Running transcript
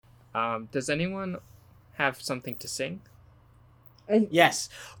Does anyone have something to sing? Yes.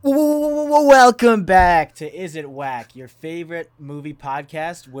 Welcome back to Is It Whack, your favorite movie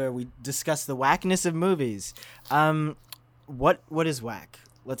podcast where we discuss the whackness of movies. What is whack?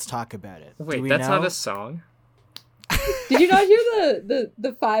 Let's talk about it. Wait, that's not a song. Did you not hear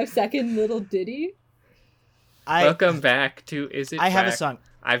the 5-second little ditty? Welcome back to Is It Whack? I have a song.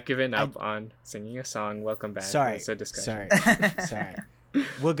 I've given up on singing a song. Welcome back. Sorry. It's a discussion. Sorry.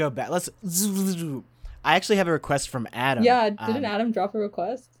 We'll go back. I actually have a request from Adam. Yeah, didn't Adam drop a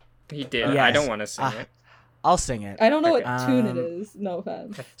request? He did. Yes. I don't want to sing it. I'll sing it. I don't know Okay. what tune it is. No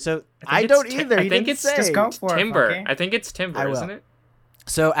offense. So I I think don't it's either. I He think didn't it's say. Just go for Timber. it. I think it's Timber, I will. isn't it?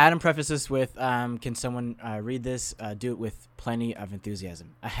 So Adam prefaced this with, can someone read this? Do it with plenty of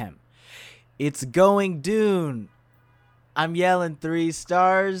enthusiasm. Ahem. It's going Dune. I'm yelling 3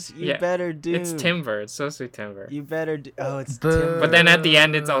 stars. You better do. It's Timber. It's supposed to be Timber. You better do. Oh, it's Boo. Timber. But then at the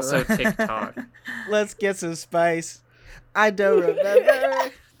end, it's also TikTok. Let's get some spice. I don't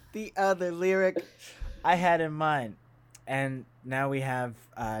remember the other lyric I had in mind. And now we have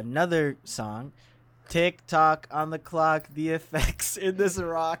another song. Tick tock on the clock, the effects in this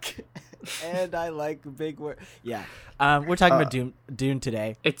rock. And I like big word. Yeah. We're talking about Dune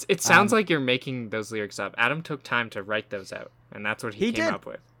today. It sounds like you're making those lyrics up. Adam took time to write those out, and that's what he came did. up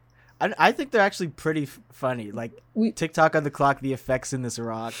with. I think they're actually pretty funny. Like, tick tock on the clock, the effects in this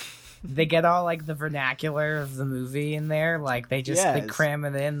rock. They get all like the vernacular of the movie in there. Like they just they Yes. cram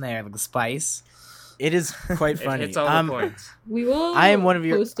it in there, like the spice. It is quite It funny. hits all the points. We will I am one of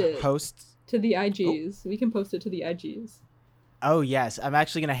your post it hosts. to the IGs. We can post it to the IGs. Oh yes, I'm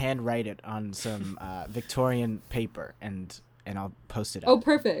actually gonna handwrite it on some Victorian paper and I'll post it. Oh, Up.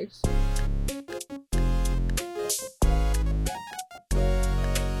 perfect.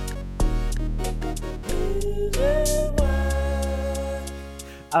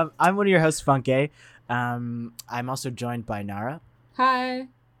 I'm one of your hosts, Funke. I'm also joined by Nara, Hi.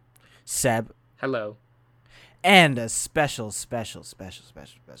 Seb, Hello. and a special guest,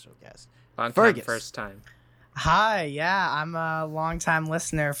 Long time, Fergus. first time. Hi, yeah, I'm a long-time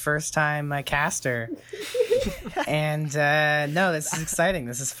listener, first-time caster, and no, this is exciting.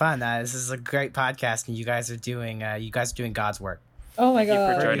 This is fun. This is a great podcast, and you guys are doing God's work. Oh my Thank you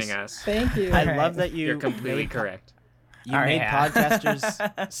god. for joining us. Thank you. I Alright. love that you You're completely made, correct. You Alright, made yeah.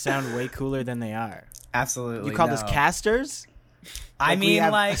 podcasters sound way cooler than they are. Absolutely, You called us no. casters? I we mean,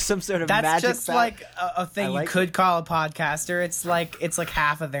 have like some sort of that's magic just fact? like a thing I you like could call a podcaster. It's like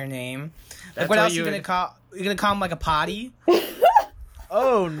half of their name. That's Like what what else you are you gonna would- call? You're gonna call them like a potty?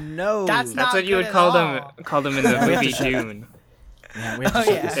 Oh no! That's That's not what you would good at call all. them in the We have to movie shut up. Dune. Yeah, we have to Oh,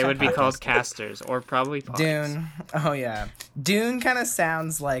 shut yeah. this They would be podcast called down. casters, or probably pods. Dune. Oh yeah, Dune kind of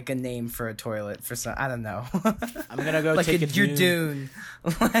sounds like a name for a toilet for some. I don't know. I'm gonna go like take a your dune.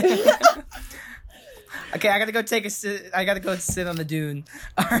 dune. Okay, I gotta go take a sit. I gotta go sit on the dune.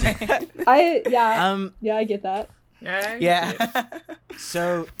 All right. Yeah, I get that. Yeah. Yeah.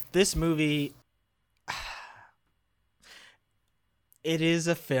 So this movie, it is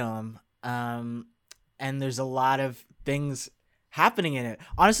a film, and there's a lot of things happening in it.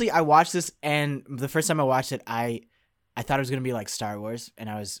 Honestly, I watched this, and the first time I watched it, I thought it was gonna be like Star Wars, and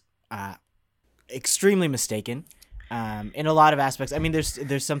I was extremely mistaken. In a lot of aspects. I mean,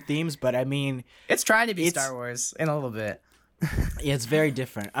 there's some themes, but I mean, It's trying to be It's- Star Wars in a little bit. yeah, it's very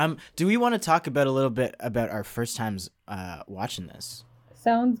different. Do we want to talk about a little bit about our first times watching this?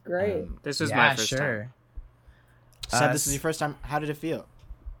 Sounds great. This was yeah, my first time. sure. Seb, this is your first time. How did it feel?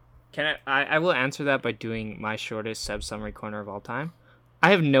 Can I will answer that by doing my shortest Seb summary corner of all time. I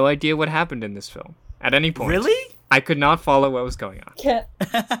have no idea what happened in this film at any point. Really? I could not follow what was going on.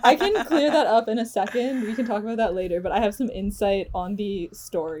 I can clear that up in a second. We can talk about that later, but I have some insight on the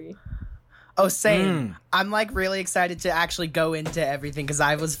story. Oh, same. I'm like really excited to actually go into everything because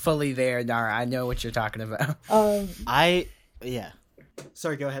I was fully there, Nara. I know what you're talking about. Yeah.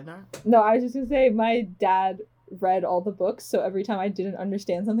 Sorry, go ahead, Nara. No, I was just gonna say my dad read all the books, so every time I didn't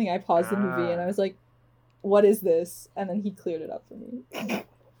understand something, I paused the movie and I was like, "What is this?" And then he cleared it up for me.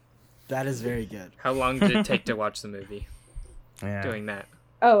 That is very good. How long did it take to watch the movie? Yeah. Doing that.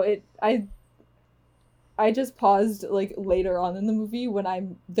 Oh, I just paused like later on in the movie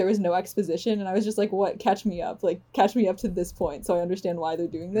when there was no exposition, and I was just like, "What? Catch me up! Like, catch me up to this point, so I understand why they're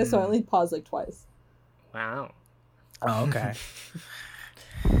doing this." So I only paused like twice. Wow. Oh, okay.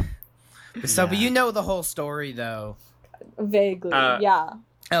 So, but you know the whole story, though. Vaguely, Uh, yeah.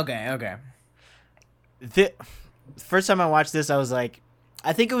 Okay. The first time I watched this, I was like,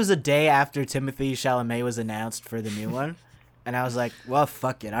 I think it was a day after Timothée Chalamet was announced for the new one, and I was like, well,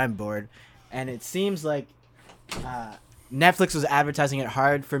 fuck it, I'm bored. And it seems like Netflix was advertising it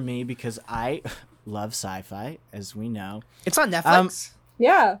hard for me because I love sci-fi, as we know. It's on Netflix.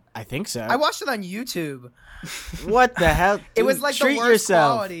 Yeah. I think so. I watched it on YouTube. What the hell? It Dude, was like the treat worst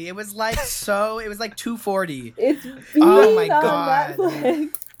yourself. quality. It was like it was like 240. It's Oh my on God.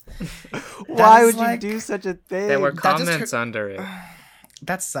 Netflix. Why is would like- you do such a thing? There were That just comments under it.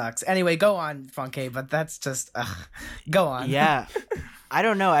 That sucks. Anyway, go on, Funke, but that's just go on. Yeah. I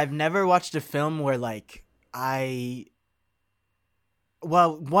don't know. I've never watched a film where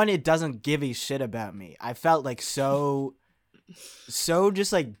well, one, it doesn't give a shit about me. I felt like so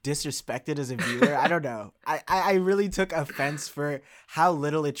just like disrespected as a viewer. I don't know. I really took offense for how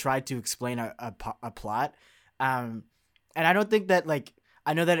little it tried to explain a plot. And I don't think that like,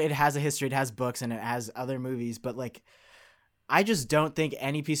 I know that it has a history, it has books and it has other movies, but like, I just don't think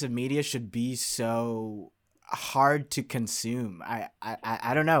any piece of media should be so hard to consume. I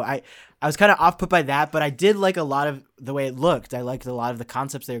don't know. I was kind of off put by that, but I did like a lot of the way it looked. I liked a lot of the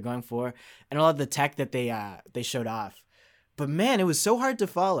concepts they were going for and a lot of the tech that they showed off. But man, it was so hard to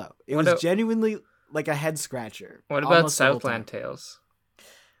follow. It was genuinely like a head scratcher. What about almost the whole Southland time. Tales?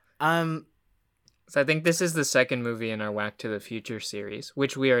 So I think this is the second movie in our Whack to the Future series,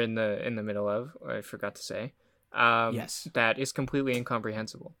 which we are in the middle of. I forgot to say. Yes. That is completely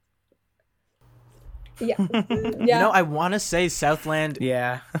incomprehensible. Yeah. You know, I want to say Southland.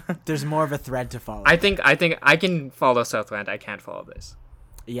 Yeah. There's more of a thread to follow. I think I can follow Southland. I can't follow this,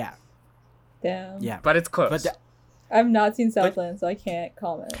 Yeah. Damn. Yeah. but it's close. But I've not seen Southland, so I can't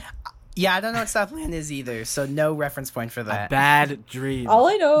comment. Yeah, I don't know what Southland is either, so no reference point for a that. bad dream. All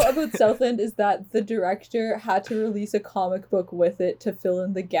I know about Southland is that the director had to release a comic book with it to fill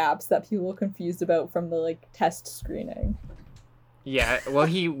in the gaps that people were confused about from the like test screening. Yeah, well,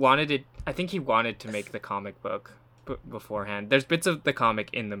 he wanted it. I think he wanted to make the comic book beforehand. There's bits of the comic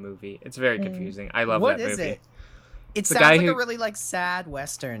in the movie. It's very confusing. I love What that is movie. it? It The sounds guy like who- a really like sad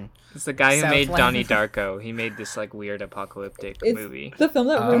western. It's the guy who made Southland. Donnie Darko. He made this like weird apocalyptic It's movie. the film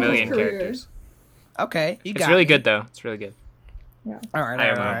that A A ruined his million career. characters. Okay, you got It's really me. good though. It's really good. All right, I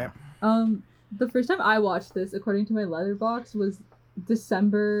all don't right. know. The first time I watched this, according to my letterbox, was the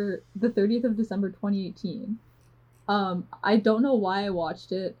 30th of December 2018. I don't know why I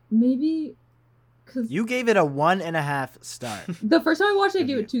watched it. Maybe because You gave it a 1.5 star, the first time I watched it, I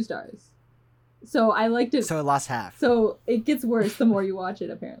gave Review. it 2 stars. So I liked it. so it lost half. So it gets worse the more you watch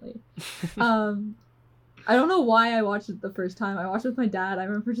it, apparently. I don't know why I watched it the first time. I watched it with my dad. I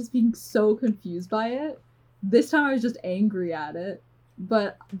remember just being so confused by it. This time I was just angry at it.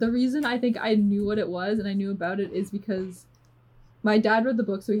 But the reason I think I knew what it was and I knew about it is because my dad read the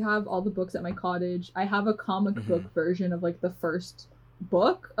book, so we have all the books at my cottage. I have a comic book version of like the first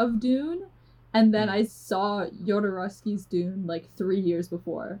book of Dune. And then I saw Jodorowsky's Dune like 3 years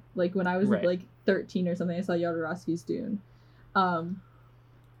before. Like when I was Right. like 13 or something, I saw Jodorowsky's Dune.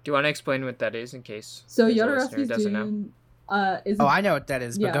 Do you want to explain what that is in case? So there's a listener who Jodorowsky's doesn't know? Dune is Oh, I know what that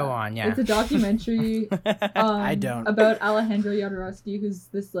is, but yeah, go on. Yeah. it's a documentary I don't. about Alejandro Jodorowsky, who's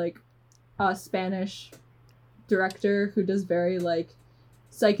this like Spanish director who does very like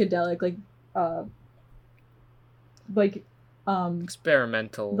psychedelic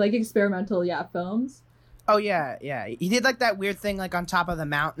experimental films. Oh yeah, yeah. He did like that weird thing like on top of the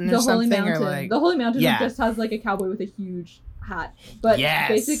mountain or The Holy something, Mountain. or like The Holy Mountain Yeah. just has like a cowboy with a huge hat. But Yes.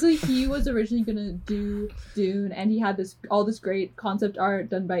 basically he was originally gonna do Dune, and he had all this great concept art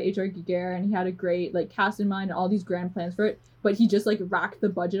done by H.R. Giger, and he had a great like cast in mind and all these grand plans for it. But he just like racked the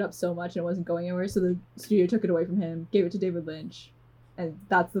budget up so much and it wasn't going anywhere, so the studio took it away from him, gave it to David Lynch, and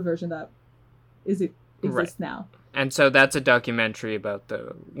that's the version that exists Right. now. And so that's a documentary about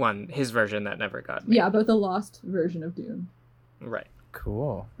his version that never got made. Yeah, about the lost version of Dune. Right.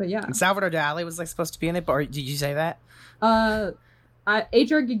 cool. But yeah. And Salvador Dali was like supposed to be in it, or did you say that? H.R.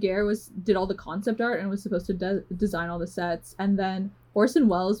 Giger did all the concept art and was supposed to design all the sets, and then Orson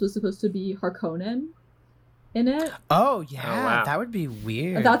Welles was supposed to be Harkonnen in it. Oh yeah, Oh, wow. that would be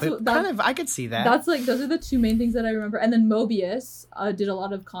weird. That's But what- that- kind of. I could see that. That's like those are the two main things that I remember. And then Mobius did a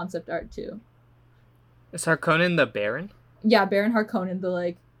lot of concept art too. Is Harkonnen the Baron? Yeah, Baron Harkonnen, the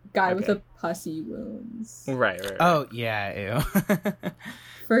like guy with Okay. the pussy wounds. Right. Oh yeah, ew.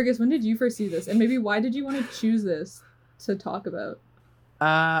 Fergus, when did you first see this? And maybe why did you want to choose this to talk about?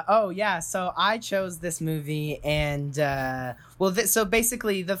 Oh yeah, so I chose this movie, and so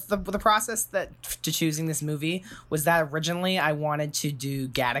basically the process to choosing this movie was that originally I wanted to do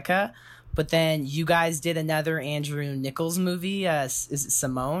Gattaca, but then you guys did another Andrew Nichols movie. Is it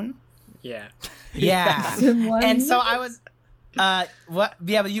Simone? Yeah. Yeah. Someone- And so I was What?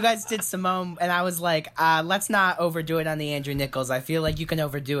 Yeah, but you guys did Simone, and I was like, let's not overdo it on the Andrew Nichols. I feel like you can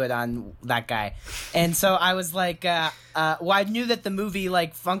overdo it on that guy. And so I was like, well, I knew that the movie,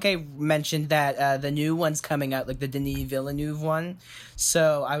 like, Funke mentioned that the new one's coming out, like the Denis Villeneuve one.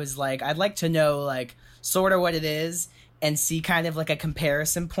 So I was like, I'd like to know, like, sort of what it is and see kind of like a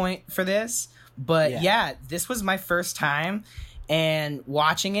comparison point for this. But yeah, this was my first time, and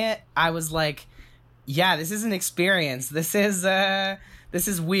watching it, I was like, yeah, this is an experience. This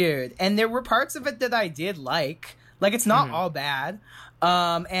is weird. And there were parts of it that I did like. Like, it's not all bad.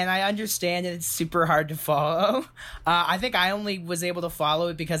 And I understand that it's super hard to follow. I think I only was able to follow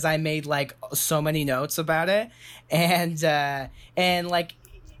it because I made, like, so many notes about it. And like,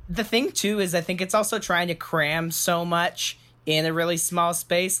 the thing, too, is I think it's also trying to cram so much in a really small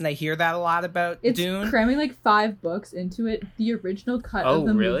space, and I hear that a lot about Dune. It's cramming like 5 books into it. The original cut of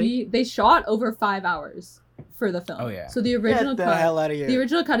the movie, they shot over 5 hours for the film. Oh yeah. So the original Get the hell out of here. The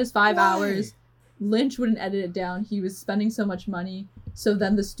original cut is 5 hours. Lynch wouldn't edit it down. He was spending so much money. So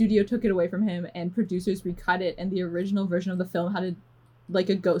then the studio took it away from him, and producers recut it. And the original version of the film had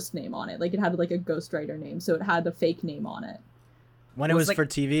a ghost name on it. Like, it had like a ghostwriter name, so it had a fake name on it. When it was like, for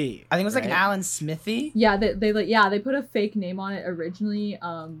TV. I think it was like right? Alan Smithy. Yeah, they put a fake name on it originally.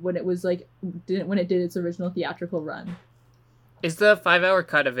 When it was like when it did its original theatrical run. Is the 5-hour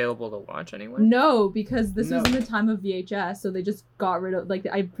cut available to watch anywhere? No, because this was in the time of VHS, so they just got rid of, like,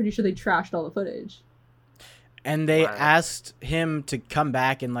 I'm pretty sure they trashed all the footage. And they asked him to come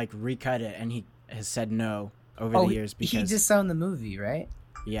back and, like, recut it, and he has said no over the years because he disowned the movie, right?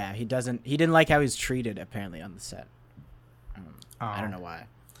 Yeah, he didn't like how he's treated apparently on the set. I don't know why.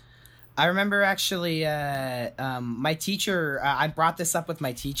 I remember actually my teacher, I brought this up with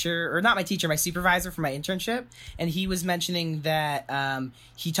my teacher, or not my teacher, my supervisor for my internship, and he was mentioning that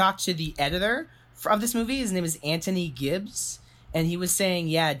he talked to the editor of this movie. His name is Anthony Gibbs, and he was saying,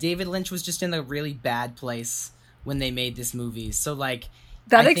 yeah, David Lynch was just in a really bad place when they made this movie. So, like,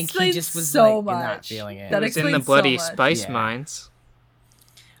 that I think he just was so like much. not feeling it. That It's in the explains bloody so much. spice mines.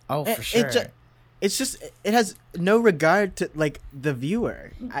 Oh, for sure. It's just it has no regard to, like, the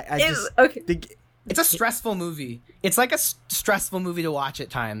viewer. Okay. It's a stressful movie. It's like a stressful movie to watch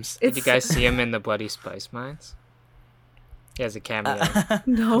at times. Did you guys see him in the bloody spice mines? He has a cameo.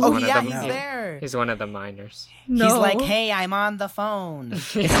 No. Oh, one of yeah, them. he's there. He's one of the miners. No. He's like, hey, I'm on the phone.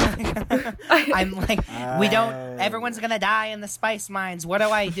 I'm like, everyone's gonna die in the spice mines. What do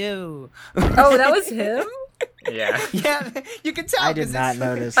I do? Oh, that was him? Yeah. Yeah, you can tell. I did not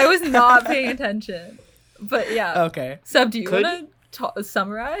notice. I was not paying attention. But yeah. Okay. Seb, do you Could- want to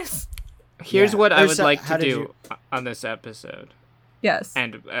summarize? Here's Yeah. what I Or would so- like how to did do you- on this episode. Yes.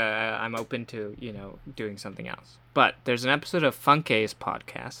 And I'm open to, doing something else. But there's an episode of Funke's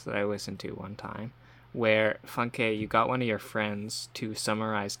podcast that I listened to one time where, Funke, you got one of your friends to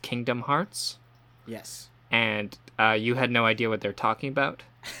summarize Kingdom Hearts. Yes. And you had no idea what they're talking about.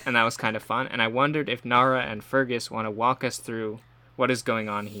 And that was kind of fun. And I wondered if Nara and Fergus want to walk us through what is going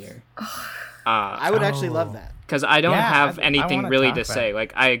on here. I would actually love that. Because I don't have I anything wanna really talk to about say. it.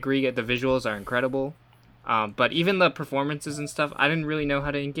 Like, I agree that the visuals are incredible. But even the performances and stuff, I didn't really know how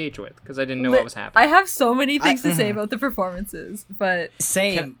to engage with because I didn't know what was happening. I have so many things to say about the performances, but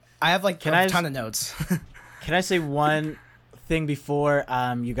Same. I have like Can a I ton of notes. Can I say one thing before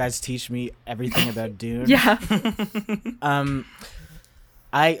you guys teach me everything about Dune? yeah. I'm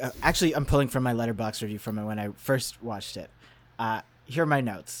pulling from my Letterboxd review from when I first watched it. Here are my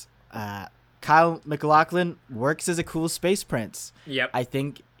notes. Kyle MacLachlan works as a cool space prince. Yep. I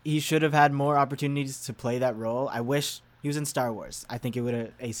think he should have had more opportunities to play that role. I wish he was in Star Wars. I think he would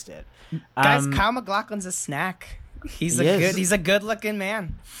have aced it. Guys, Kyle MacLachlan's a snack. He's a good looking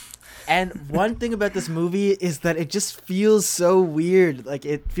man. And one thing about this movie is that it just feels so weird. Like,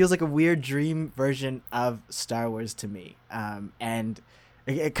 it feels like a weird dream version of Star Wars to me. And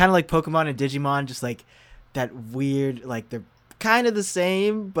it kind of like Pokemon and Digimon, just like that weird, like, they're kind of the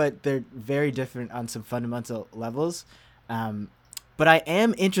same, but they're very different on some fundamental levels. But I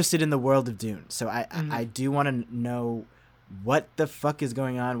am interested in the world of Dune. So I do want to know what the fuck is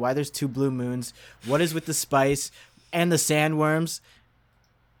going on, why there's 2 blue moons, what is with the spice and the sandworms.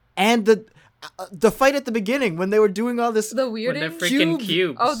 And the fight at the beginning when they were doing all this, The When they're weirding. freaking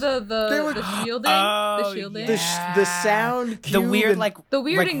cubes. Oh, the shielding. Oh, the shielding. yeah. the sound cube The weird, and- like The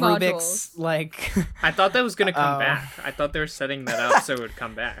weirding like Rubik's, modules. like I thought that was going to come Oh. back. I thought they were setting that up so it would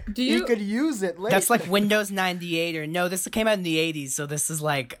come back. Do you you? could use it later. that's like Windows 98 or no, this came out in the 80s, so this is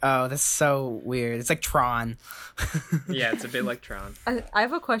like, oh, this is so weird. It's like Tron. Yeah, it's a bit like Tron. I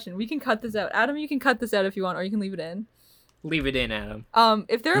have a question. We can cut this out. Adam, you can cut this out if you want, or you can leave it in. Leave it in, Adam.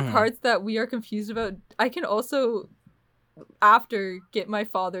 If there are parts that we are confused about, I can also after get my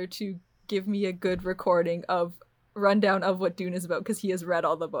father to give me a good recording of rundown of what Dune is about because he has read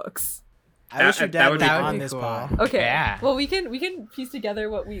all the books. I wish your That dad would would be be cool. on this pod. Okay. Yeah. Well, we can piece together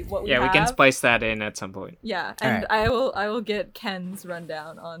what we Yeah, we have. can spice that in at some point. Yeah, and Alright. I will get Ken's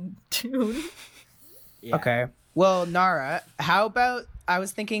rundown on Dune. Yeah. Okay. Well, Nara, how about I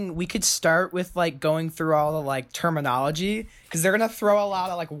was thinking we could start with like going through all the like terminology because they're gonna throw a lot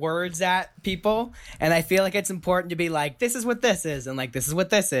of like words at people, and I feel like it's important to be like, this is what this is, and like this is what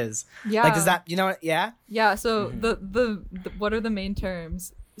this is. Yeah. Like, does that what? Yeah. Yeah. So the what are the main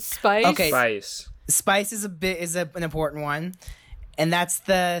terms? Spice. Okay. Spice. Spice is an important one, and that's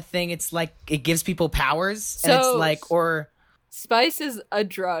the thing. It's like it gives people powers, and it's So- like Spice is a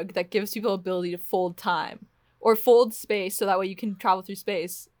drug that gives people ability to fold time or fold space, so that way you can travel through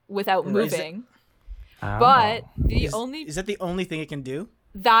space without Right. Is it- moving. But the only Is that the only thing it can do?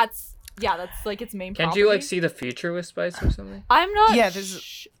 that's like its main. Can't you like property. see the future with spice or something? I'm not. Yeah,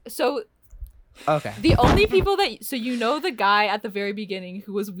 there's- So okay. the only people that the guy at the very beginning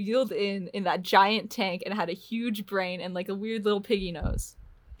who was wheeled in that giant tank and had a huge brain and like a weird little piggy nose.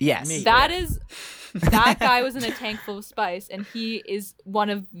 Yes. Me. That guy was in a tank full of spice, and he is one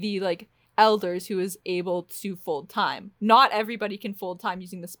of the like elders who is able to fold time. Not everybody can fold time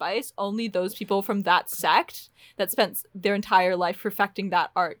using the spice. Only those people from that sect that spent their entire life perfecting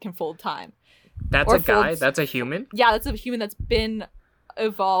that art can fold time. That's Or a guy. folds- That's a human. Yeah, that's a human that's been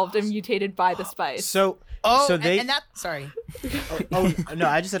evolved and mutated by the spice. So Oh, they and that. Sorry. oh no,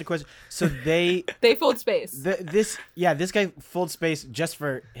 I just had a question. So they They fold space. this guy folds space just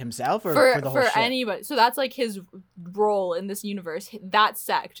for himself or for for the whole ship? anybody. So that's like his role in this universe. That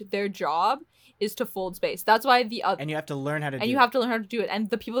sect, their job is to fold space. That's why the other And you have to learn how to do and you it. have to learn how to do it. And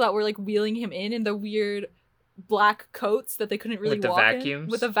the people that were like wheeling him in the weird black coats that they couldn't really With the walk in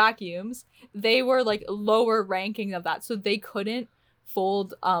vacuums? with the vacuums, they were like lower ranking of that, so they couldn't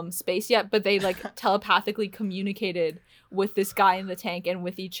fold space yet, but they like telepathically communicated with this guy in the tank and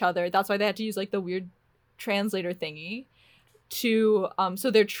with each other. That's why they had to use like the weird translator thingy to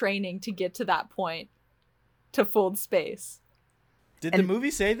so they're training to get to that point to fold space. Did the movie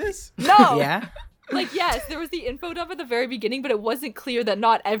say this? No. Yeah. Like, yes, there was the info dump at the very beginning, but it wasn't clear that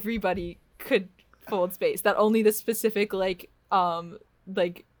not everybody could fold space. That only the specific like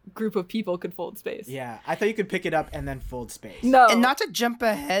group of people could fold space. Yeah, I thought you could pick it up and then fold space. No. And not to jump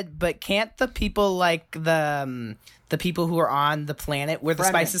ahead, but can't the people like the people who are on the planet where the Fremen.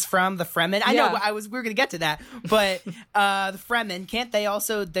 spice is from, the Fremen? I Yeah. know we were gonna get to that, but the Fremen, can't they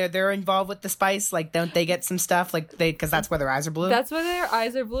also they're involved with the spice? Like, don't they get some stuff like because that's why their eyes are blue? That's why their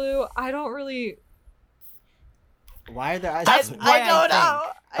eyes are blue. I don't really. Why are their eyes? That's blue? why I don't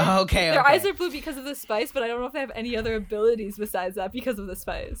know. Okay, Their okay. eyes are blue because of the spice, but I don't know if they have any other abilities besides that because of the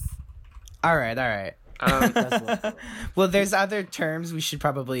spice. All right. That's lovely. Well, there's other terms we should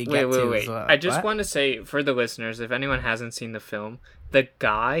probably get to Wait. as well. I just What? want to say for the listeners, if anyone hasn't seen the film, the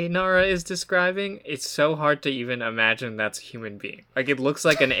guy Nara is describing, it's so hard to even imagine that's a human being. Like, it looks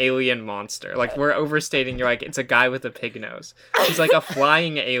like an alien monster. Like, we're overstating. You're like, it's a guy with a pig nose. He's like a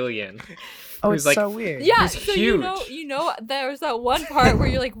flying alien. Oh, who's it's like- so weird. Yeah, He's so huge. you know, there's that one part where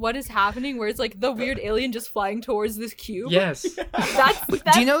you're like, what is happening? Where it's like the weird alien just flying towards this cube. Yes. That's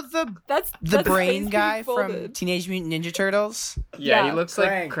Do you know the that's brain space guy being from folded. Teenage Mutant Ninja Turtles? Yeah, he Yeah. looks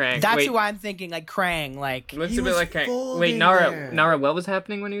Krang. like Krang. That's Wait, who I'm thinking, like Krang, like. looks He a bit was like Krang. Wait, folding Nara, there. what was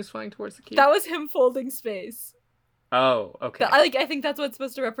happening when he was flying towards the cube? That was him folding space. Oh, okay. I think that's what it's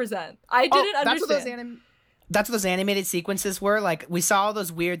supposed to represent. I didn't understand. That's what those animated sequences were. Like, we saw all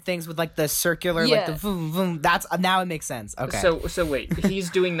those weird things with like the circular, like the Yeah. boom, boom. That's now it makes sense. Okay. So wait, he's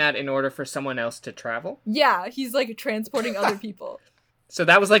doing that in order for someone else to travel? Yeah, he's like transporting other people. So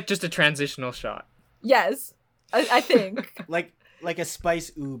that was like just a transitional shot. Yes, I think. like a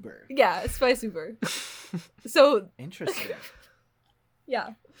spice Uber. Yeah, Spice Uber. So Interesting. yeah,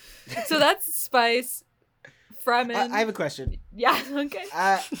 so that's Spice. Fremen. I have a question. Yeah. Okay.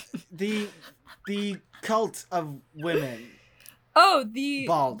 The cult of women. Oh,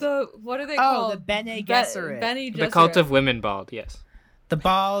 Bald. what are they Oh, called? the Bene Gesserit. Bene The cult Gesserit. of women bald, yes. The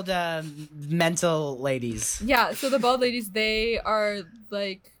bald mental ladies. Yeah, so the bald ladies, they are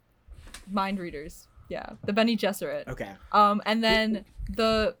like mind readers. Yeah, the Bene Gesserit. Okay. And then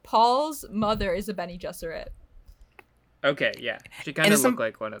the Paul's mother is a Bene Gesserit. Okay, yeah. She kind And of some- looked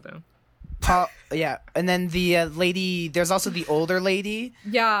like one of them. Paul, yeah, and then the lady. There's also the older lady,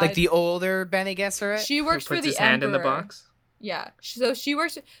 Yeah, like the older Bene Gesserit. she Who works for puts the his hand in the Emperor. box? Yeah, so she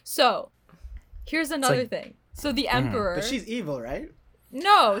works. So here's another like- thing. So the Emperor. But she's evil, right?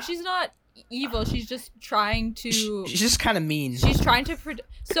 No, she's not evil. She's just trying to. She's just kind of mean. She's trying to.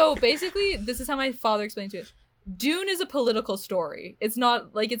 So basically, this is how my father explained to it. Dune is a political story. It's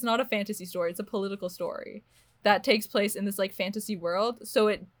not a fantasy story. It's a political story that takes place in this like fantasy world. So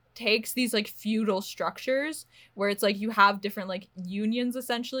it takes these like feudal structures where it's like you have different like unions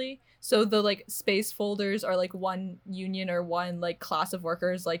essentially. So the like space folders are like one union or one like class of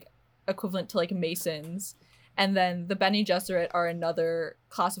workers, like equivalent to like masons. And then the Bene Gesserit are another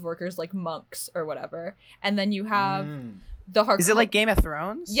class of workers, like monks or whatever. And then you have the Is it like Game of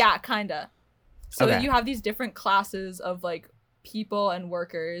Thrones? Yeah, kinda. So Okay. you have these different classes of like people and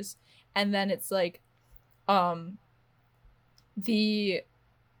workers, and then it's like, the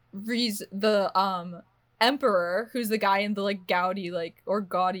emperor, who's the guy in the like gaudy like or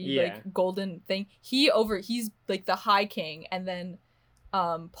gaudy like golden thing. He's like the high king, and then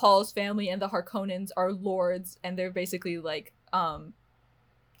Paul's family and the Harkonnens are lords, and they're basically like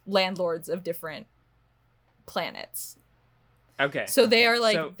landlords of different planets. Okay. So they are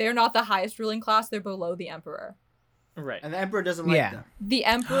like So- they're not the highest ruling class, they're below the emperor. Right. And the emperor doesn't like them. The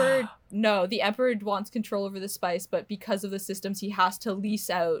emperor the emperor wants control over the spice, but because of the systems he has to lease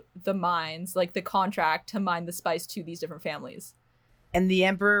out the mines, like the contract to mine the spice to these different families. And the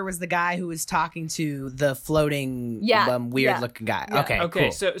Emperor was the guy who was talking to the floating, weird looking guy. Yeah. Okay,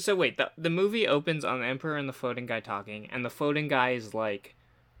 Okay, cool. so wait, the movie opens on the Emperor and the floating guy talking, and the floating guy is like,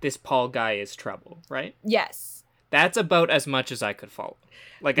 this Paul guy is trouble, right? Yes. That's about as much as I could follow.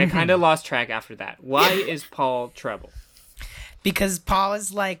 Like, I kind of lost track after that. Why is Paul trouble? Because Paul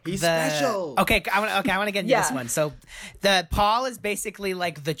is like He's the special. Okay, I want to get into this one. So, the Paul is basically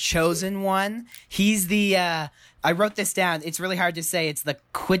like the chosen one. He's the I wrote this down. It's really hard to say. It's the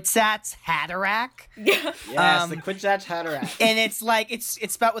Kwisatz Haderach. Yeah. Yes, the Kwisatz Haderach. And it's like it's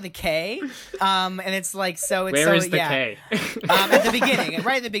spelled with a K. And it's like so it's Where so is the yeah. K? At the beginning,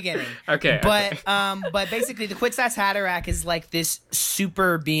 right at the beginning. Okay. But basically the Kwisatz Haderach is like this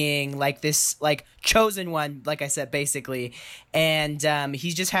super being, like this like chosen one, like I said, basically. And he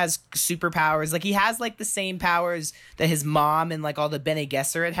just has superpowers. Like he has like the same powers that his mom and like all the Bene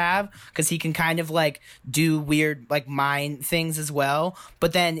Gesserit have, because he can kind of like do weird like mind things as well.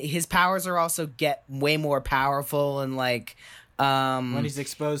 But then his powers are also get way more powerful and like When he's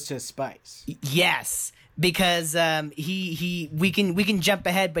exposed to spice. yes, because we can jump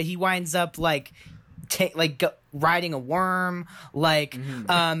ahead, but he winds up like riding a worm, like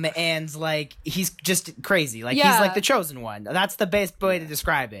and like he's just crazy, like he's Yeah. like the chosen one. That's the best way to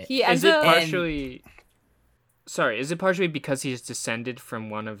describe it. He Is ends it up partially... Sorry, is it partially because he's descended from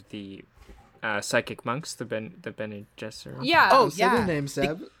one of the psychic monks, the Bene Gesserit? Yeah. Oh, Say their yeah. name,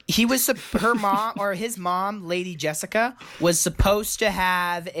 Seb. He was her mom, or his mom, Lady Jessica, was supposed to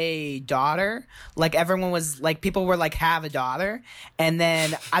have a daughter. Like everyone was like, people were like, have a daughter, and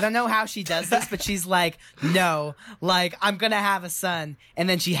then I don't know how she does this, but she's like, no, like I'm gonna have a son, and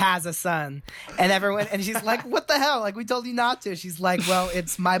then she has a son, and she's like, what the hell? Like we told you not to. She's like, well,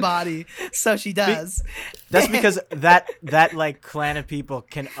 it's my body, so she does. That's because that like clan of people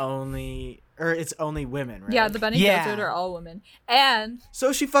can only, or it's only women, right? Yeah, the Bene Yeah. Gesserit are all women. And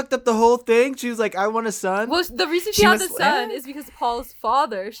So she fucked up the whole thing. She was like, "I want a son." well, the reason she She had the was- son is because Paul's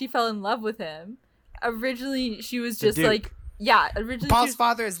father, she fell in love with him. Originally, she was The just Duke. like, originally she Paul's was,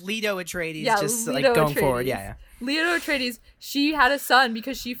 father is Leto Atreides, Yeah, just Leto like going Atreides. forward. Yeah. Leto Atreides, she had a son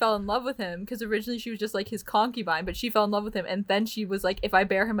because she fell in love with him, because originally she was just like his concubine, but she fell in love with him, and then she was like, if I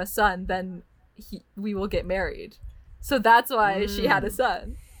bear him a son, then we will get married. So that's why she had a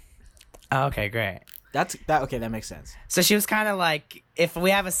son. Okay, great. Okay, that makes sense. So she was kind of like, if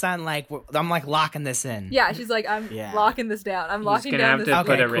we have a son, like I'm like locking this in. Yeah, she's like, I'm Yeah. locking this down. I'm He's locking gonna down have this. to Okay,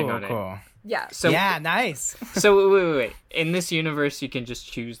 put a cool, ring on it. cool. Yeah. So Yeah, nice. So wait. In this universe, you can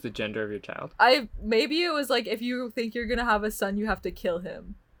just choose the gender of your child. Maybe it was like, if you think you're gonna have a son, you have to kill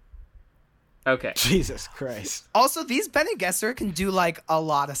him. Okay. Jesus Christ. Also, these Bene Gesserit can do like a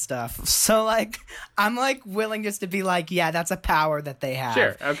lot of stuff. So like, I'm like willing just to be like, yeah, that's a power that they have.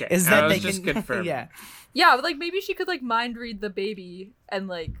 Sure. Okay. Is I that was they just can? confirming. Yeah. Yeah, but like maybe she could like mind read the baby and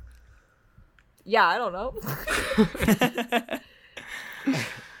like. Yeah, I don't know.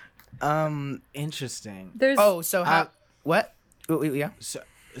 Interesting. There's. Oh, so how? What? Yeah. So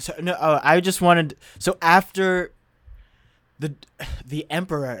no. Oh, I just wanted. So after the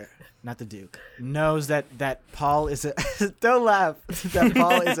emperor, not the duke, knows that Paul is a. Don't laugh. That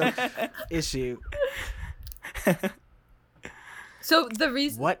Paul is a issue. So the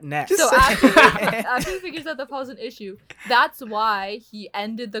reason. What next? So after he figures out that Paul's an issue, that's why he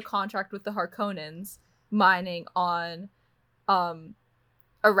ended the contract with the Harkonnens mining on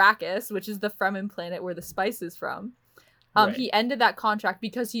Arrakis, which is the Fremen planet where the spice is from. Right. He ended that contract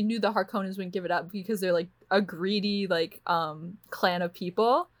because he knew the Harkonnens wouldn't give it up, because they're like a greedy like clan of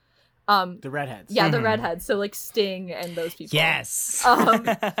people. The redheads. Yeah, the Mhm. redheads. So like Sting and those people. Yes.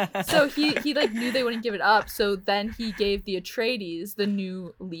 So he like knew they wouldn't give it up. So then he gave the Atreides the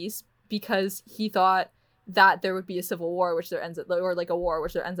new lease because he thought that there would be a civil war, which there ends up, or like a war,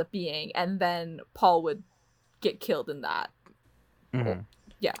 which there ends up being, and then Paul would get killed in that. Mhm.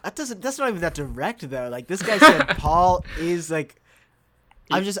 That's not even that direct though. Like this guy said Paul is like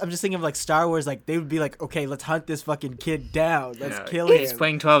I'm just thinking of like Star Wars, like they would be like, okay, let's hunt this fucking kid down. Let's No, kill He's him.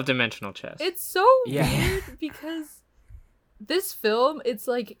 playing 12-dimensional chess. It's so Yeah. weird because this film, it's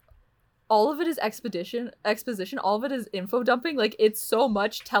like all of it is exposition, all of it is info dumping. Like it's so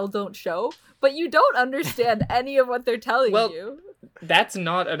much tell don't show, but you don't understand any of what they're telling Well, you. That's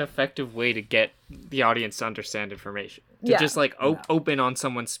not an effective way to get the audience to understand information. To Yeah. just like open on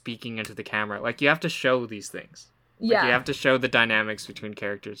someone speaking into the camera. Like you have to show these things. Like, Yeah. you have to show the dynamics between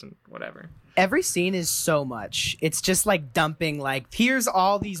characters and whatever. Every scene is so much. It's just like dumping, like, here's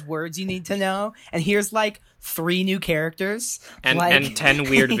all these words you need to know, and here's like 3 new characters. And like... and 10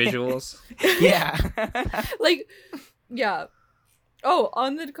 weird visuals. Yeah. Like, yeah. Oh,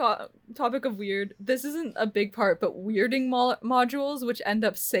 on the topic of weird, this isn't a big part, but weirding modules, which end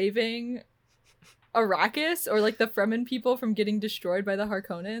up saving Arrakis or like the Fremen people from getting destroyed by the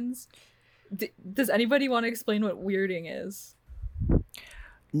Harkonnens. Does anybody want to explain what weirding is?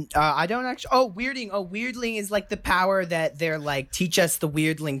 I don't actually. Oh, weirding. Oh, weirdling is like the power that they're like, teach us the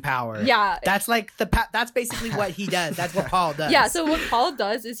weirdling power. Yeah. That's like that's basically what he does. That's what Paul does. Yeah, so what Paul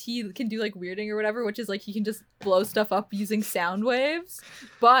does is he can do like weirding or whatever, which is like he can just blow stuff up using sound waves.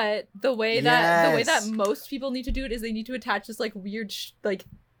 But the way that Yes. most people need to do it is they need to attach this like weird like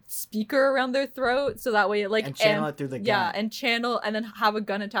speaker around their throat, so that way it like and channel it through the gun. yeah, and channel and then have a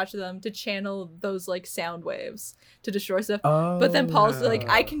gun attached to them to channel those like sound waves to destroy stuff. Oh. But then Paul's like,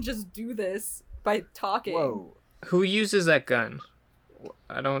 I can just do this by talking. Whoa. Who uses that gun?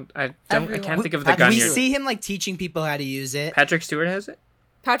 I Everyone. can't think of the We gun We here. see him like teaching people how to use it. Patrick Stewart has it?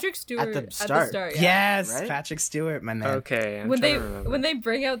 Patrick Stewart At the start. yeah. Yes, Right? Patrick Stewart, my man. Okay. I'm when trying they to remember. when they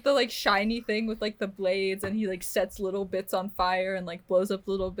bring out the like shiny thing with like the blades and he like sets little bits on fire and like blows up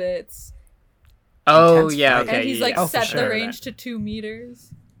little bits Oh intense yeah, fight. okay. and he's yeah, like yeah, Oh, for set sure. the range to 2 meters.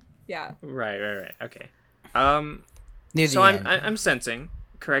 Yeah. Right. Okay. Near So the I'm end. I'm sensing.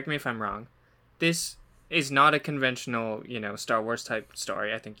 Correct me if I'm wrong. This is not a conventional, Star Wars type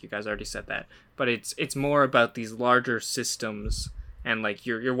story. I think you guys already said that, but it's more about these larger systems, and like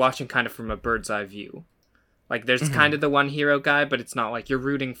you're watching kind of from a bird's eye view. Like there's kind of the one hero guy, but it's not like you're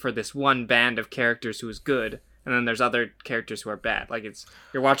rooting for this one band of characters who is good, and then there's other characters who are bad. Like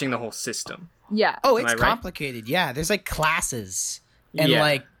you're watching the whole system. Yeah. Oh, Am it's I right? complicated. Yeah, there's like classes, and Yeah.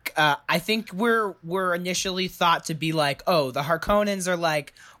 like I think we're initially thought to be like, oh, the Harkonnens are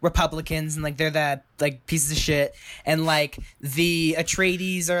like Republicans, and like they're that like pieces of shit, and like the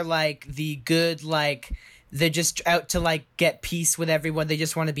Atreides are like the good, like they're just out to like get peace with everyone. They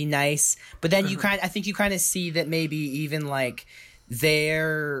just want to be nice. But then I think you kind of see that maybe even like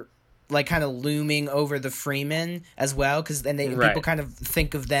they're like kind of looming over the Freemen as well, because then Right. people kind of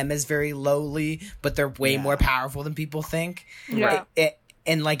think of them as very lowly, but they're way Yeah. more powerful than people think. Yeah.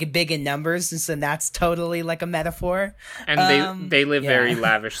 And like big in numbers, and so that's totally like a metaphor. And they live yeah. very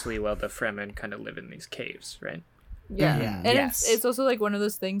lavishly while the Fremen kind of live in these caves, right? Yeah. Yeah. And Yes. it's also like one of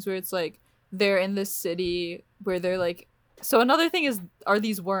those things where it's like they're in this city where they're like, so another thing are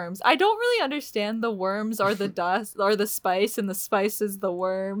these worms. I don't really understand the worms are the dust or the spice and the spice is the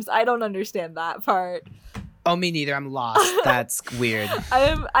worms. I don't understand that part. Oh, me neither. I'm lost. That's weird.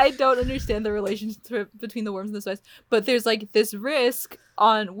 I don't understand the relationship between the worms and the spice. But there's like this risk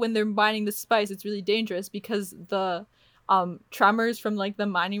on when they're mining the spice, it's really dangerous because the tremors from like the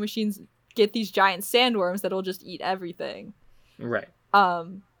mining machines get these giant sandworms that'll just eat everything. Right.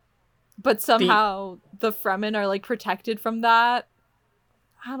 But somehow the Fremen are like protected from that.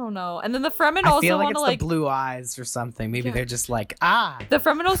 I don't know. And then the Fremen I also feel like want it's to like the blue eyes or something. Maybe Yeah. they're just like the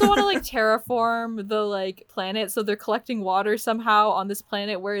Fremen also want to like terraform the like planet, so they're collecting water somehow on this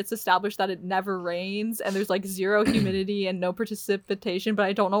planet where it's established that it never rains and there's like zero humidity and no precipitation, but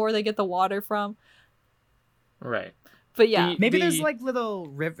I don't know where they get the water from. Right. But yeah. The- Maybe there's like little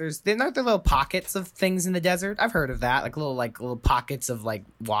rivers. They're not the little pockets of things in the desert. I've heard of that, like little pockets of like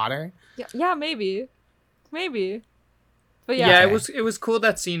water. Yeah, maybe. But Yeah, yeah. it was cool,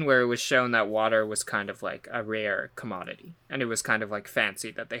 that scene where it was shown that water was kind of like a rare commodity, and it was kind of like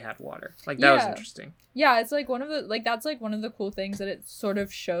fancy that they had water. Like that was Yeah. interesting. Yeah, it's like one of the like that's like one of the cool things that it sort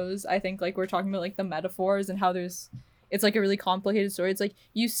of shows. I think like we're talking about like the metaphors and how it's like a really complicated story. It's like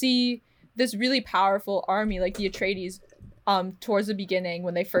you see this really powerful army like the Atreides towards the beginning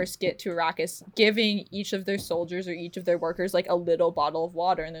when they first get to Arrakis, giving each of their soldiers or each of their workers like a little bottle of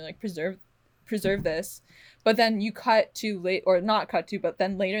water, and they're like, preserve this. But then you cut to late, or not cut to, but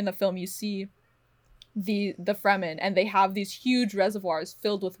then later in the film you see the Fremen, and they have these huge reservoirs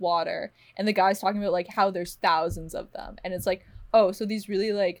filled with water, and the guy's talking about like how there's thousands of them, and it's like, oh, so these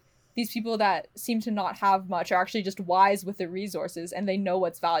really like these people that seem to not have much are actually just wise with their resources, and they know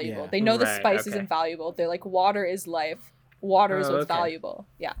what's valuable. Yeah. They know the Right, spice okay. isn't valuable. They're like, water is life. Water is Oh, what's okay. valuable.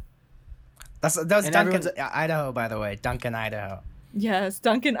 Yeah. That was And Duncan, everyone's- Idaho, by the way. Duncan, Idaho. Yes,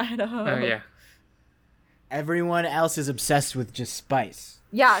 Duncan, Idaho. Oh yeah. Everyone else is obsessed with just spice.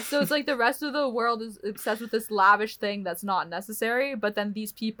 Yeah, so it's like the rest of the world is obsessed with this lavish thing that's not necessary, but then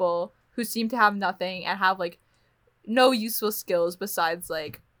these people who seem to have nothing and have like no useful skills besides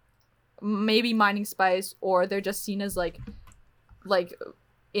like maybe mining spice, or they're just seen as like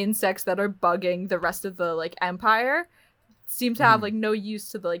insects that are bugging the rest of the like empire, seem to have like no use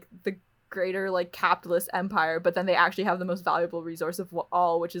to the greater like capitalist empire, but then they actually have the most valuable resource of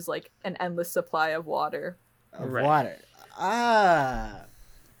all, which is like an endless supply of water. Of Right. water. Ah.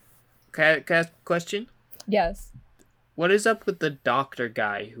 Can I ask a question? Yes. What is up with the doctor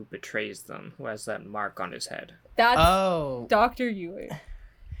guy who betrays them, who has that mark on his head? That's Oh, Dr. Yue.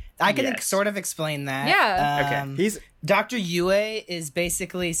 I can Yes. sort of explain that. Yeah. Okay. He's Dr. Yue is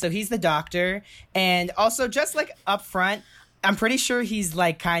basically, so he's the doctor, and also just like up front, I'm pretty sure he's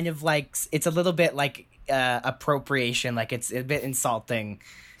like kind of like, it's a little bit like appropriation, like it's a bit insulting,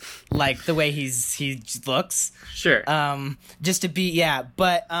 like the way he looks. Sure. Just to be, yeah,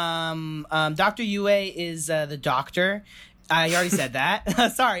 but Dr. Yue is the doctor. I already said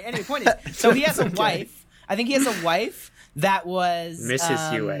that. Sorry. Anyway, point is, so he has a wife. I think he has a wife that was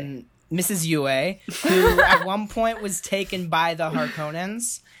Mrs. Yue. Mrs. Yue, who at one point was taken by the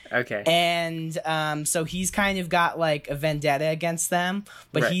Harkonnens. Okay. And so he's kind of got like a vendetta against them,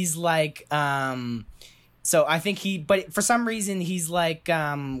 but Right. he's like so I think but for some reason he's like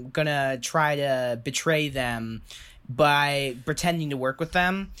gonna try to betray them by pretending to work with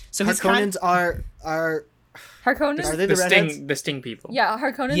them. So he's Harkonnens are Harkonnens? they the redheads? the sting people. Yeah,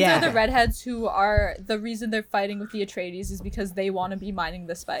 Harkonnens Yeah. are the redheads who are the reason they're fighting with the Atreides is because they want to be mining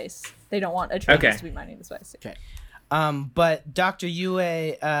the spice. They don't want Atreides Okay. to be mining the spice. Okay. But Dr.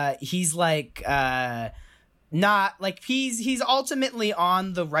 Yue, he's like not like he's ultimately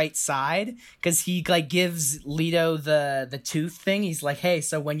on the right side because he like gives Leto the tooth thing. He's like, hey,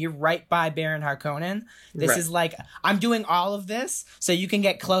 so when you're right by Baron Harkonnen, this Right. is like I'm doing all of this so you can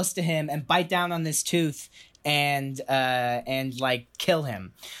get close to him and bite down on this tooth and like kill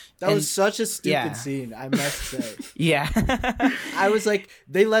him. That And- was such a stupid yeah. scene, I must say. Yeah. I was like,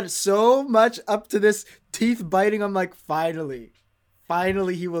 they let so much up to this teeth biting. I'm like, finally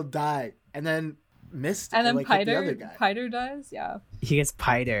he will die, and then missed. And then like, hit the other Piter, guy. Piter dies. Yeah. He gets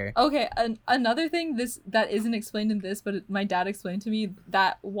Piter. Okay. Another thing that isn't explained in this, but my dad explained to me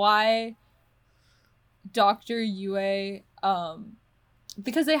that why Dr. Yue,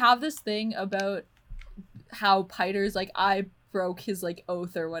 because they have this thing about how Piter's like I broke his like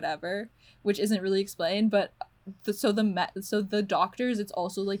oath or whatever, which isn't really explained, but so the doctors, it's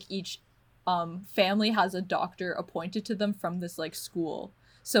also like each family has a doctor appointed to them from this like school.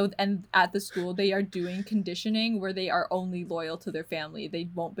 So and at the school they are doing conditioning where they are only loyal to their family. They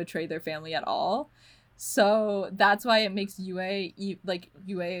won't betray their family at all. So that's why it makes Yue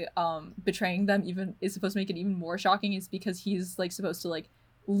betraying them even is supposed to make it even more shocking, is because he's like supposed to like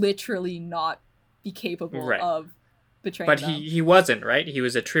literally not be capable Right. of betraying But them. he wasn't, right? He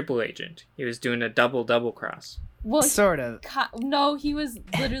was a triple agent. He was doing a double cross. Well, Sort of. no, he was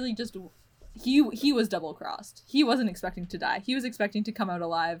literally just he was double crossed. He wasn't expecting to die. He was expecting to come out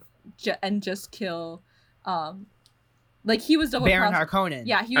alive and just kill like he was double Baron crossed. Harkonnen.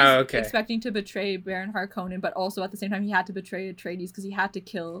 Yeah, he was Oh, okay. expecting to betray Baron Harkonnen, but also at the same time he had to betray Atreides because he had to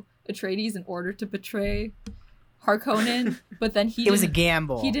kill Atreides in order to betray Harkonnen. But then It was a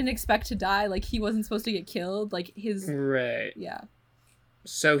gamble. he didn't expect to die. Like he wasn't supposed to get killed. Like his Right. yeah.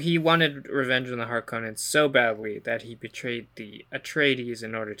 So he wanted revenge on the Harkonnens so badly that he betrayed the Atreides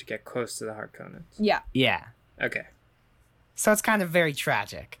in order to get close to the Harkonnens. Yeah. Yeah. Okay. So it's kind of very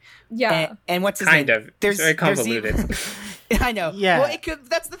tragic. Yeah. And what's his Kind name? of. It's very convoluted. I know. Yeah. Well, it could.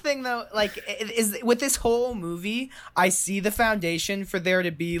 That's the thing, though. Like, is with this whole movie, I see the foundation for there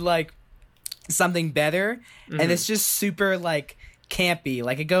to be like something better, and it's just super like campy.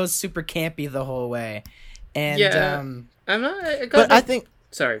 Like it goes super campy the whole way. And Yeah. I'm not. But I think.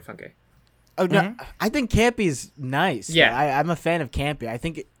 Sorry, Funky. Oh no, I think Campy's nice. Yeah. I'm a fan of Campy. I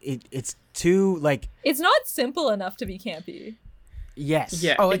think it's too like It's not simple enough to be campy. Yes.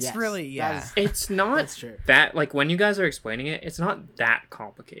 Yeah. Oh, it's Yes. really, yeah. That is- It's not That's true. that, like, when you guys are explaining it, it's not that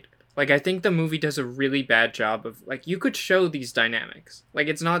complicated. Like, I think the movie does a really bad job of, like, you could show these dynamics. Like,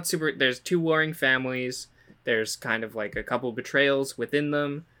 it's not super, there's two warring families, there's kind of, like, a couple betrayals within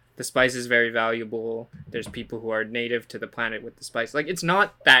them, the spice is very valuable, there's people who are native to the planet with the spice. Like, it's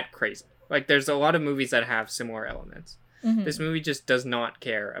not that crazy. Like, there's a lot of movies that have similar elements. Mhm. This movie just does not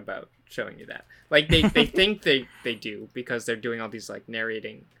care about showing you that. Like, they think they do, because they're doing all these, like,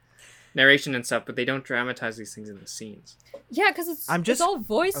 narration and stuff, but they don't dramatize these things in the scenes. Yeah, because it's I'm just- it's all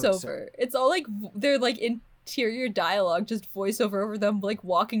voiceover. sorry. It's all like they're like interior dialogue, just voiceover over them like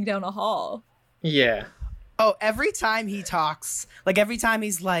walking down a hall. Yeah. Oh, every time he talks, like every time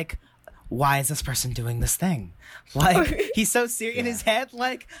he's like, why is this person doing this thing? Like, he's so serious in his head,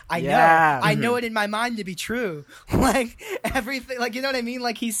 like, I know it in my mind to be true. Like, everything, like, you know what I mean?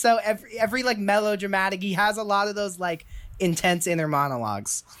 Like, he's so, every like, melodramatic, he has a lot of those, like, intense inner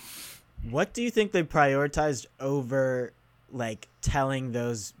monologues. What do you think they prioritized over, like, telling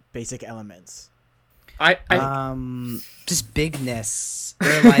those basic elements? I Just bigness,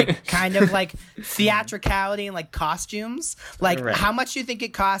 or like kind of like theatricality and like costumes. Like, Right. how much do you think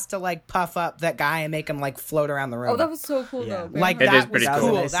it cost to like puff up that guy and make him like float around the room? Oh, that was so cool Yeah. though. Bring like him- It is that was pretty cool.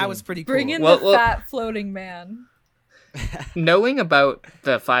 cool. Nice That scene. was pretty cool. bring in Well, the fat floating man. knowing about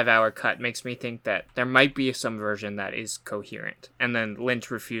the 5-hour cut makes me think that there might be some version that is coherent, and then Lynch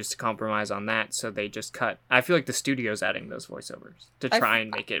refused to compromise on that, so they just cut. I feel like the studio's adding those voiceovers to try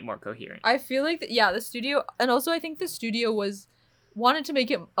and make it more coherent. I feel like the studio, and also I think the studio wanted to make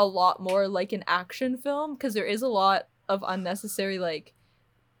it a lot more like an action film, because there is a lot of unnecessary like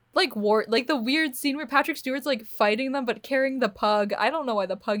war, like the weird scene where Patrick Stewart's like fighting them but carrying the pug. I don't know why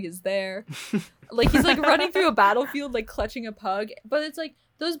the pug is there. Like, he's like running through a battlefield like clutching a pug, but it's like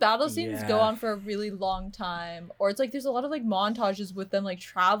those battle scenes go Yeah. on for a really long time, or it's like there's a lot of like montages with them like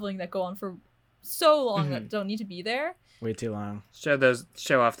traveling that go on for so long that don't need to be there. Way too long.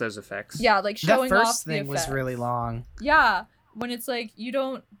 Show off those effects. Yeah, like that showing off first the thing was effects. really long. Yeah, when it's like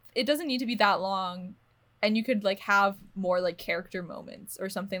it doesn't need to be that long, and you could like have more like character moments or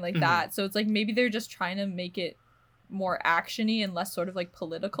something like Mhm. that. So it's like maybe they're just trying to make it more actiony and less sort of like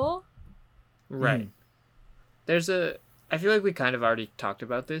political. Right. I feel like we kind of already talked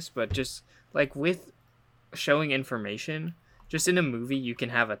about this, but just like with showing information, just in a movie, you can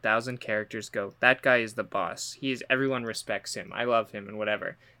have 1,000 characters go, that guy is the boss. Everyone respects him. I love him and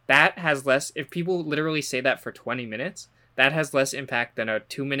whatever. That has less, if people literally say that for 20 minutes, that has less impact than a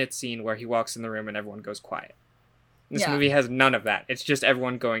 2-minute scene where he walks in the room and everyone goes quiet. This Yeah. movie has none of that. It's just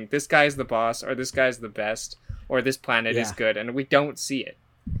everyone going, this guy's the boss, or this guy's the best, or this planet is Yeah. good, and we don't see it.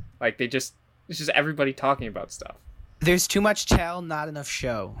 Like, it's just everybody talking about stuff. There's too much tell, not enough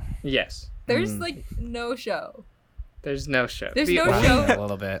show. Yes. There's like no show There's no show. There's The- no Wow, show. a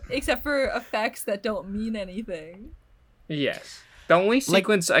little bit. except for effects that don't mean anything. Yes. The only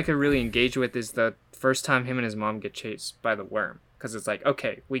sequence I could really engage with is the first time him and his mom get chased by the worm. Because it's like,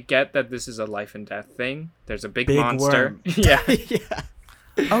 okay, we get that this is a life and death thing. There's a big monster. worm. Yeah. Yeah.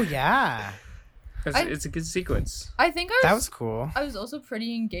 Oh yeah, It's a good sequence. I think that was cool. I was also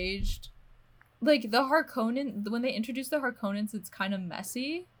pretty engaged. Like the Harkonnen, when they introduce the Harkonnens, it's kind of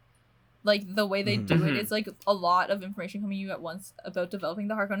messy. Like the way they do it, Mhm. it's like a lot of information coming to you at once about developing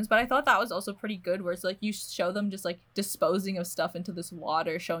the Harkonnens. But I thought that was also pretty good, where it's like you show them just like disposing of stuff into this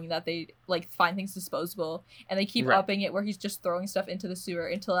water, showing that they like find things disposable, and they keep Right. upping it where he's just throwing stuff into the sewer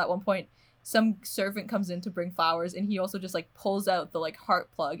until at one point some servant comes in to bring flowers, and he also just like pulls out the like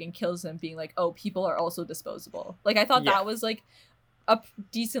heart plug and kills him, being like, "Oh, people are also disposable." Like I thought Yeah. that was like a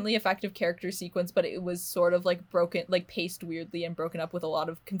decently effective character sequence, but it was sort of like broken, like paced weirdly and broken up with a lot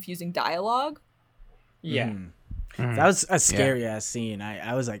of confusing dialogue. Yeah. Mm. That was a scary ass scene.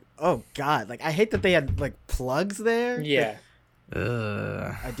 I was like, oh god, like I hate that they had like plugs there. Yeah.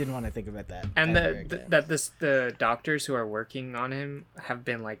 Ugh. I didn't want to think about that. And ever again. the doctors who are working on him have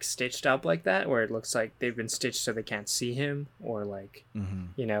been like stitched up like that, where it looks like they've been stitched so they can't see him, or like,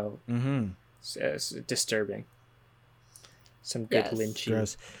 you know, disturbing. Some good Yes. lynchy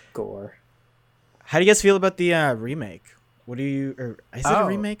Gross. gore. How do you guys feel about the remake? What do you? Or is it a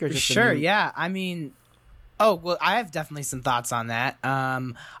remake or just a sure? new- Yeah, I mean, oh well, I have definitely some thoughts on that.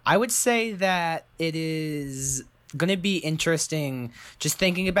 I would say that it is gonna be interesting just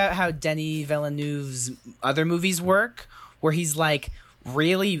thinking about how Denis Villeneuve's other movies work, where he's like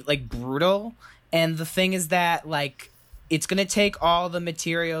really like brutal, and the thing is that like it's gonna take all the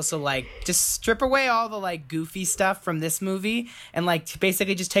material, so like just strip away all the like goofy stuff from this movie and like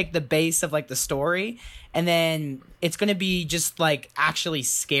basically just take the base of like the story, and then it's gonna be just like actually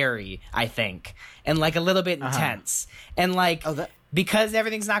scary, I think, and like a little bit intense, and like Oh, that. because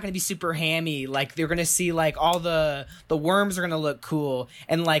everything's not going to be super hammy, like they're going to see like all the worms are going to look cool,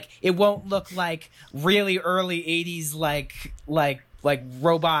 and like it won't look like really early 80s like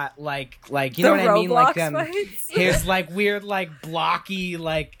robot like you know what I mean, like his like weird like blocky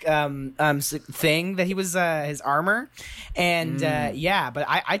like thing that he was his armor, and yeah, but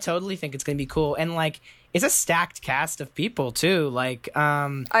I totally think it's going to be cool, and like it's a stacked cast of people too. Like,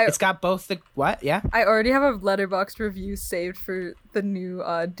 it's got both the what? Yeah, I already have a Letterboxd review saved for the new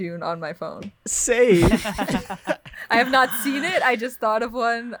Dune on my phone. Save. I have not seen it. I just thought of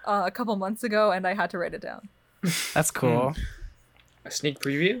one a couple months ago, and I had to write it down. That's cool. A sneak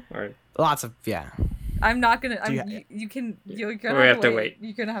preview, or Lots of I'm not gonna. You're gonna have to wait.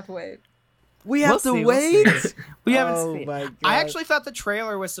 You're gonna have to wait. We have to We'll wait. see. We haven't Oh seen. my God. I actually thought the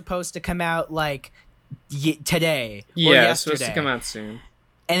trailer was supposed to come out like today. Or yeah, it's supposed to yesterday. come out soon.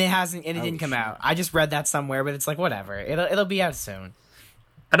 And it hasn't. And it Oh, didn't come shit. out. I just read that somewhere, but it's like whatever. It'll be out soon.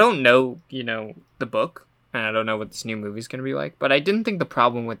 I don't know, the book, and I don't know what this new movie's gonna be like, but I didn't think the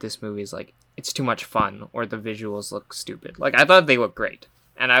problem with this movie is like it's too much fun or the visuals look stupid. Like I thought they looked great,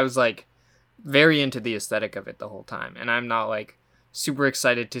 and I was like very into the aesthetic of it the whole time, and I'm not like super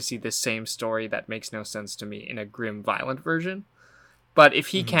excited to see the same story that makes no sense to me in a grim, violent version. But if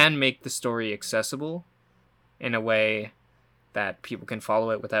he can make the story accessible in a way that people can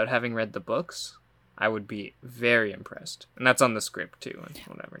follow it without having read the books, I would be very impressed. And that's on the script too, and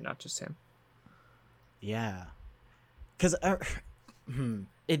whatever, not just him. Yeah, because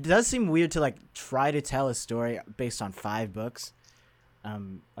it does seem weird to like try to tell a story based on 5 books.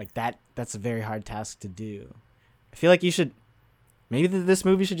 Like that's a very hard task to do. I feel like you should maybe this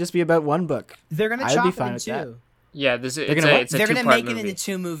movie should just be about 1 book. They're gonna I would chop be it fine in with that. 2. Yeah, They're gonna They're gonna two-part make it movie. into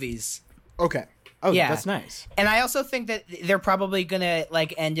 2 movies. Okay. Oh, Yeah. that's nice. And I also think that they're probably gonna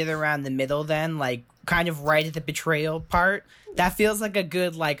like end it around the middle then, like kind of right at the betrayal part. That feels like a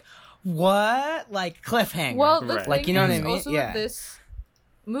good like what? Like cliffhanger. Well, the Right. thing Like, you know what I is mean? also Yeah. with this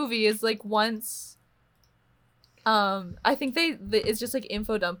movie is like once I think it's just like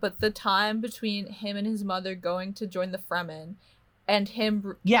info dump, but the time between him and his mother going to join the Fremen and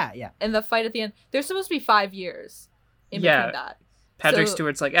him yeah. and the fight at the end, there's supposed to be 5 years in Yeah. between that. Patrick So-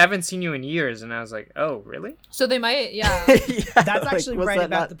 Stewart's like, I haven't seen you in years, and I was like, oh, really? So they might, yeah, Yeah, That's like, actually was right that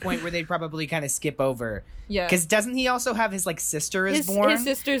about not- the point where they'd probably kind of skip over. yeah. Because doesn't he also have his like sister is His born?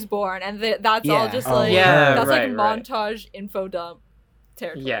 sister's born, and that's all Yeah. just Oh, like yeah, that's right, like right. montage info dump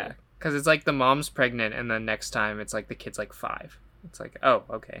territory. Yeah, because it's like the mom's pregnant, and then next time it's like the kid's like 5. It's like, oh,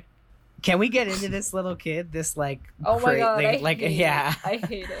 okay. Can we get into this little kid? This like Oh my god, thing? I Like hate yeah. it. I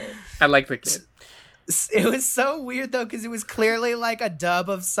hate it. I like the kid. It was so weird though, because it was clearly like a dub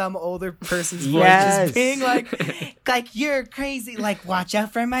of some older person's voice Yes. just being like you're crazy, like watch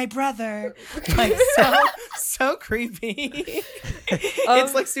out for my brother, like so creepy.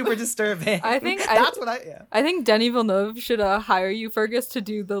 It's like super disturbing. I think that's what yeah. I think Denny Villeneuve should hire you, Fergus, to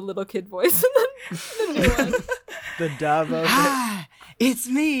do the little kid voice in the new one. The dub of it. Hi, it's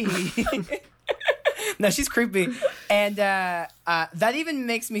me. No, she's creepy, and that even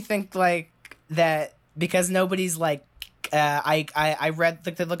makes me think like that because nobody's like. I read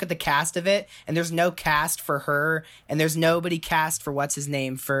the look at the cast of it, and there's no cast for her, and there's nobody cast for what's his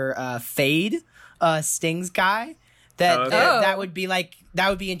name for Fade, Sting's guy. Oh, okay. That would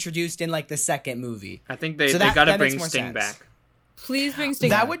be introduced in like the second movie. I think they So got to that makes bring more Sting sense. back. Please bring Sting.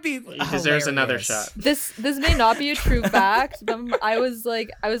 That would be He deserves another hilarious. shot. This may not be a true fact, but I was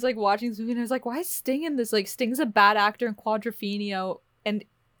like watching this movie and I was like, why is Sting in this? Like Sting's a bad actor in Quadrophenia, and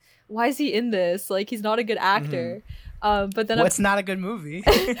why is he in this? Like he's not a good actor. But then What's not a good movie?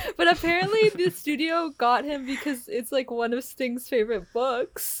 but apparently the studio got him because it's like one of Sting's favorite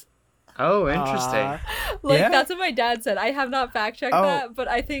books. Oh, interesting. Like Yeah? that's what my dad said. I have not fact checked Oh. that, but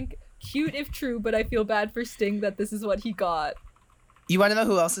I think cute if true, but I feel bad for Sting that this is what he got. You want to know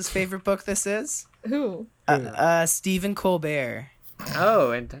who else's favorite book this is? Who? Stephen Colbert.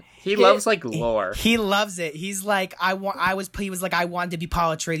 Oh, and he loves like lore. He loves it. He's like, he was like, I wanted to be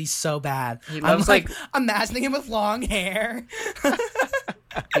Paul Atreides so bad. He I'm loves, like, like- imagining him with long hair.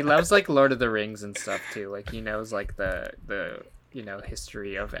 He loves like Lord of the Rings and stuff too. Like he knows like the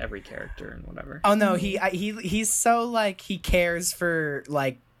history of every character and whatever. Oh no, he's so like he cares for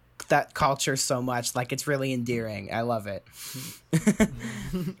like that culture so much. Like it's really endearing. I love it.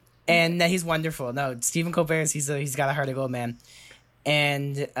 And he's wonderful. No, Stephen Colbert, he's got a heart of gold, man.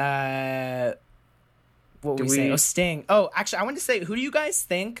 And what were we saying? Oh, Sting. Oh, actually, I wanted to say, who do you guys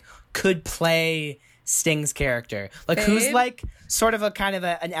think could play Sting's character? Like, who's Fade? like sort of a kind of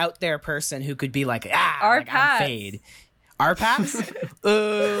an out there person who could be like, Art like, I'm Pass. Fade. Our paths?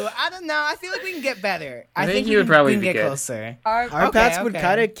 Ooh, I don't know. I feel like we can get better. I think you would probably we can be get good. closer. Our Okay, pets would okay.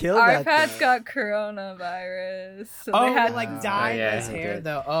 kind of kill Our that. Pat's though. got coronavirus. So Oh, they had like dyed yeah, his he hair did.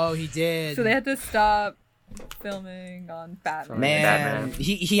 though. Oh, he did. so they had to stop filming on Batman. Man, Batman.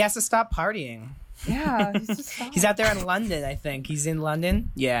 he has to stop partying. Yeah, he's just stopped. He's out there in London, I think. He's in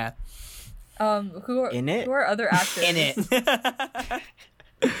London. Yeah, Who are In it? Who are other actors? in it.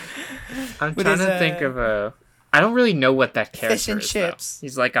 I'm With trying his, to think of a. I don't really know what that character Fish and is. chips. Though.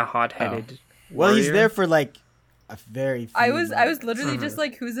 He's like a hot-headed. Well, he's warrior. there for like a very. Few I was moments. literally just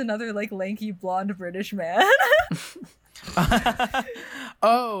like, who's another like lanky blonde British man?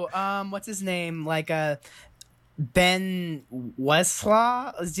 Oh, what's his name? Like Ben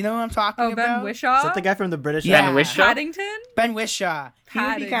Westlaw. Do you know what I'm talking Oh, Ben about? Whishaw. Is that the guy from the British? Yeah. Ben Whishaw? Paddington. Ben Whishaw. He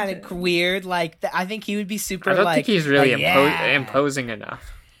would be kind of Paddington. weird. Like I think he would be super. I don't like, think he's really like, yeah. imposing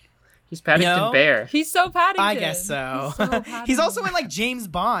enough. He's Paddington No? Bear. He's so Paddington. I guess so. He's, so He's also Paddington. in like James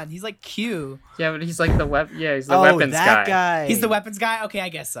Bond. He's like Q. Yeah, but he's like the he's the Oh, weapons that guy. guy. He's the weapons guy. Okay, I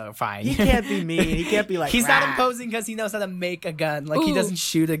guess so. Fine. He can't be mean. He can't be like. He's not "Rah." imposing because he knows how to make a gun. Like he Ooh. doesn't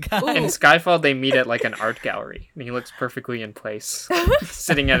shoot a gun. Ooh. In Skyfall, they meet at like an art gallery, and he looks perfectly in place,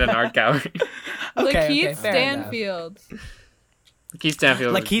 sitting at an art gallery. Lakeith fair enough. Stanfield. Keith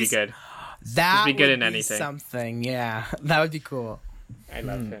Stanfield would be Lakeith's- good. That He'd be good would in anything. Something, yeah, that would be cool. I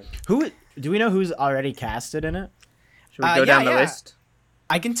love him. Who do we know who's already casted in it? Should we go Yeah, down the yeah. list?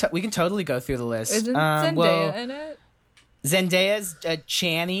 We can totally go through the list. Isn't Zendaya well, in it? Zendaya's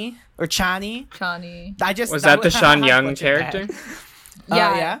Chani or Chani. Chani. I just Was that the Sean I Young butchered character? that.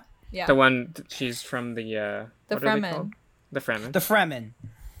 Yeah. Yeah. Yeah. The one she's from the The what are they Fremen. called? The Fremen. The Fremen.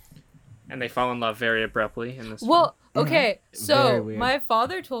 And they fall in love very abruptly in this. Well, okay, Very so weird. my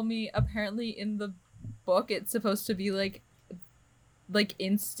father told me apparently in the book it's supposed to be like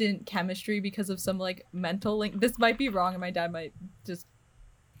instant chemistry because of some like mental link. This might be wrong, and my dad might just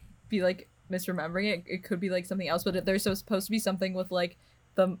be like misremembering it. It could be like something else, but there's supposed to be something with like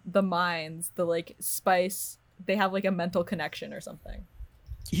the minds, the like spice. They have like a mental connection or something.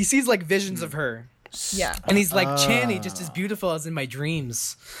 He sees like visions of her. Yeah. And he's like, Chani, just as beautiful as in my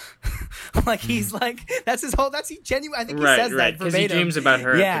dreams. Like he's like, that's his whole. He genuine. I think he right, says right, that because he verbatim. dreams about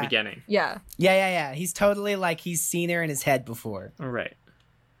her Yeah. at the beginning. Yeah. Yeah. He's totally like he's seen her in his head before. All right.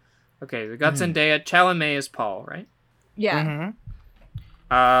 Okay, we got Zendaya. Chalamet is Paul, right? Yeah. Mhm.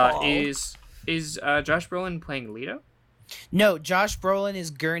 Paul. Is Josh Brolin playing Leto? No, Josh Brolin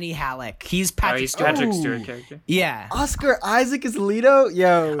is Gurney Halleck. He's Oh, Patrick. he's Stewart. Patrick Ooh. Stewart character. Yeah. Oscar Isaac is Leto.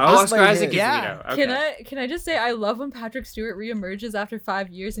 Yo, Oh, this Oscar might Isaac hit. is Yeah. Leto. Okay. Can I just say I love when Patrick Stewart reemerges after 5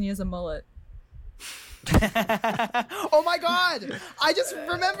 years and he has a mullet. Oh my god! I just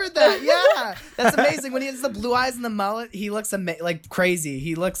remembered that. Yeah, that's amazing. When he has the blue eyes and the mullet, he looks like crazy.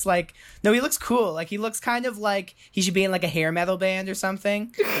 He looks like he looks cool. Like he looks kind of like he should be in like a hair metal band or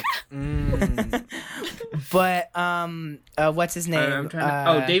something. Mm. But what's his name? I'm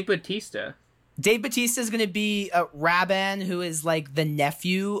trying to, Dave Bautista. Dave Bautista is going to be Raban, who is like the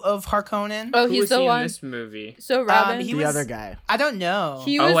nephew of Harkonnen. Oh, Who he's was the he one. in this movie? So Robin. he The was- other guy. I don't know.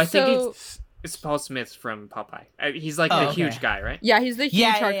 He was Oh, I think so. it's Paul Smith from Popeye. He's like Oh, the okay. huge guy, right? Yeah, he's the huge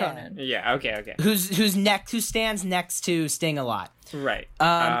Yeah, yeah, yeah. Harkonnen. Yeah. Okay. Who stands next to Sting a lot. Right.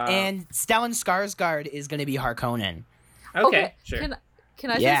 And Stellan Skarsgård is going to be Harkonnen. Okay. Sure. Can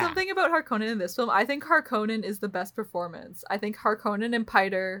I Yeah. say something about Harkonnen in this film? I think Harkonnen is the best performance. I think Harkonnen and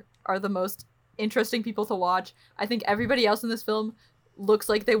Piter are the most interesting people to watch. I think everybody else in this film looks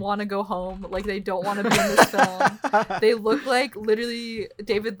like they want to go home, like they don't want to be in this film. They look like literally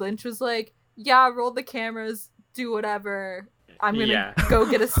David Lynch was like, yeah, roll the cameras, do whatever. I'm gonna Yeah. go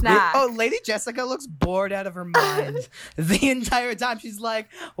get a snack. Oh, Lady Jessica looks bored out of her mind the entire time. She's like,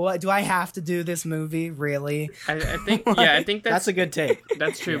 "What? Do I have to do this movie? Really?" I think. Yeah. I think That's that's a good take.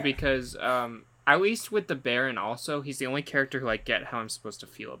 that's true Yeah. because at least with the Baron, also he's the only character who I get how I'm supposed to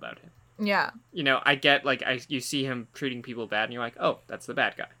feel about him. Yeah. You know, I get like you see him treating people bad, and you're like, oh, that's the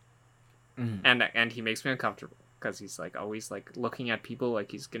bad guy, Mhm. and he makes me uncomfortable because he's like always like looking at people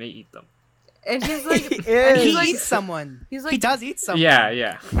like he's gonna eat them. And he's like, He and is. He he's like, eats someone. he's He like, does eat someone.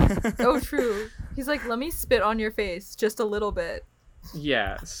 Yeah. oh, true. He's like, let me spit on your face just a little bit.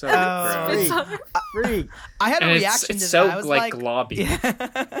 Yeah. So Oh. gross. Spits on- Freak. I had a And reaction it's to so that. I was like like, globby,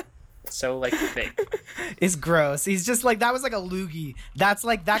 yeah. so like fake. It's gross. He's just like that was like a loogie. That's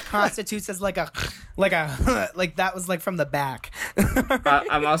like that constitutes as like a like that was like from the back.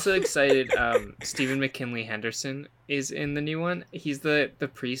 I'm also excited. Stephen McKinley Henderson is in the new one. He's the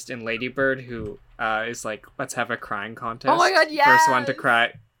priest in Lady Bird who is like, let's have a crying contest. Oh my God, First one to yes!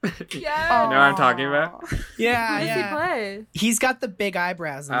 cry. Yeah. You know what I'm talking about? Yeah, Who does he yeah. play? He's got the big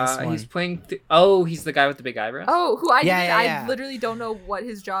eyebrows in this one. He's playing. He's the guy with the big eyebrows. Oh, who I Yeah, didn't, yeah. I literally don't know what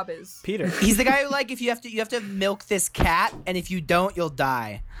his job is. Peter. He's the guy who, like, if you have to milk this cat, and if you don't, you'll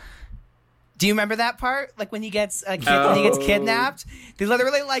die. Do you remember that part? Like when he gets when he gets Oh. kidnapped, they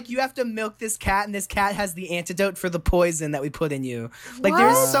literally like you have to milk this cat, and this cat has the antidote for the poison that we put in you. Like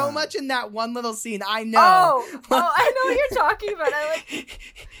there's What? so much in that one little scene. I know. Oh, I know what you're talking about.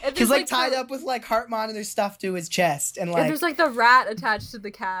 And He's there's, like tied the- up with like heart monitor stuff to his chest, and And like there's like the rat attached to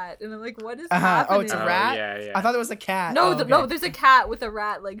the cat, and I'm like, what is Oh, happening? it's a rat. Yeah. I thought it was a cat. No, Oh, okay. no, there's a cat with a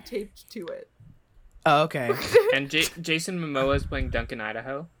rat like taped to it. Oh, okay. And Jason Momoa is playing Duncan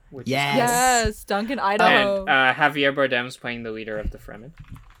Idaho. Which is Yes. cool. Yes, Duncan Idaho. And Javier Bardem's playing the leader of the Fremen.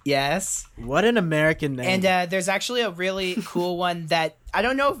 Yes. What an American name. And there's actually a really cool one that I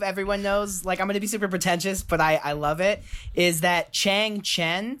don't know if everyone knows. Like, I'm going to be super pretentious, but I love it. Is that Chang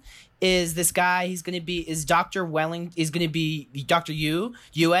Chen is this guy. He's going to be, is Dr. Welling, is going to be Dr. Yue.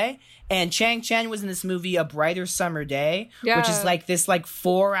 And Chang Chen was in this movie, A Brighter Summer Day, which is Yeah. like this like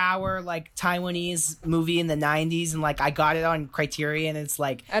 4-hour like Taiwanese movie in the 90s. And like I got it on Criterion. And it's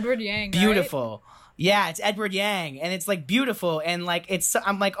like Edward Yang. beautiful. Yeah, it's Edward Yang, and it's like beautiful, and like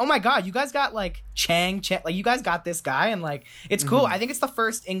I'm like, oh my god, you guys got like Chang, like you guys got this guy, and like it's cool. I think it's the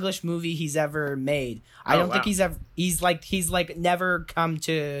first English movie he's ever made. I don't think wow. he's like never come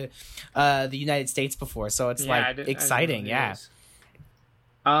to the United States before, so it's Yeah, I like didn't- I exciting. didn't know Yeah. this.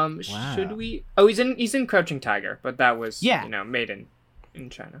 Wow. Should we? Oh, he's in Crouching Tiger, but that was Yeah. made in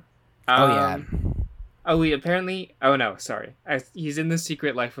China. Oh yeah. Oh, we apparently. Oh no, sorry. He's in The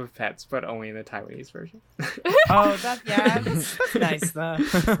Secret Life of Pets, but only in the Taiwanese version. Oh, that's nice though.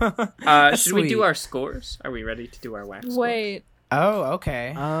 Should we do sweet. our scores? Are we ready to do our wax? Wait. Oh, okay.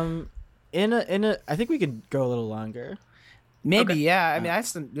 In a, I think we could go a little longer. Maybe, Okay. yeah. I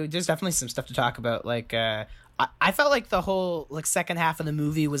mean, there's definitely some stuff to talk about. Like, I felt like the whole like second half of the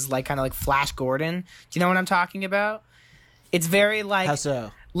movie was like kind of like Flash Gordon. Do you know what I'm talking about? It's very like, How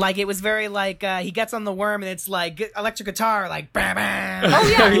so? like it was very like he gets on the worm and it's like electric guitar, like bam bam. Oh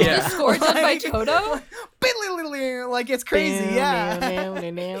yeah, Yeah. the score done by Like- Toto. like it's crazy, yeah. What'd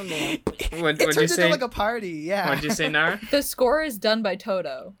It you turns say? into like a party, yeah. What'd you say, Nara? The score is done by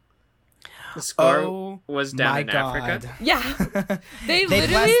Toto. The score Oh was down my in God. Africa. Yeah, they They literally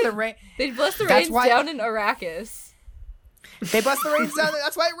blessed the rain. they blessed the That's rains why- down in Arrakis. They blessed the rains down.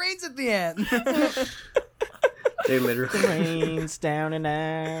 That's why it rains at the end. They The literally. rains down in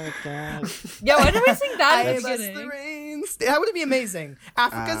Africa. Yeah, why did we sing that I in the bless the beginning? rains. That would be amazing.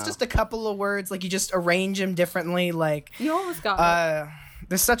 Africa's just a couple of words. Like you just arrange them differently. Like You almost got it.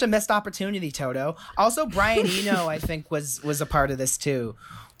 there's such a missed opportunity, Toto. Also, Brian Eno, I think, was a part of this too.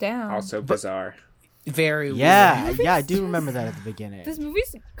 Damn. Also bizarre. Very Yeah, weird. yeah, I do remember that at the beginning. This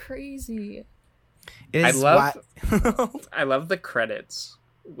movie's crazy. It I is love- wild. I love the credits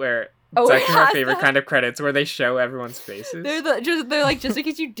where Oh, it's actually my yeah, favorite that- kind of credits where they show everyone's faces. They're like just in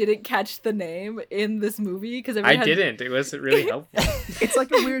case you didn't catch the name in this movie because I didn't. It was really helpful. It's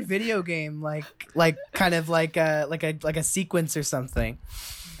like a weird video game, like kind of like a sequence or something.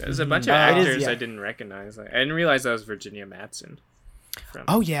 There's a bunch of It is, actors yeah. I didn't recognize. I didn't realize that was Virginia Madsen from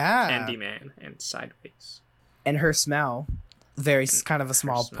Oh yeah, Candyman and Sideways. and her smell, very kind of a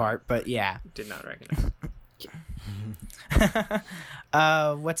small smell. part, but yeah. Did not recognize.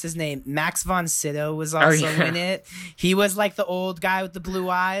 What's his name? Max von Sydow was also yeah. in it. He was like the old guy with the blue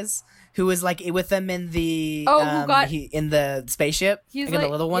eyes who was like with them in the in the spaceship. He's like, in like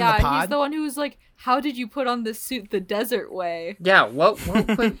the little one, yeah, the pod. he's the one who's like, how did you put on this suit the desert way? Yeah, what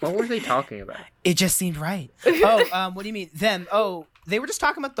were they talking about? It just seemed right. Oh, what do you mean? Them? Oh, they were just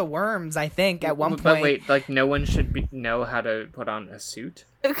talking about the worms. I think at one point. But wait, like no one should know how to put on a suit.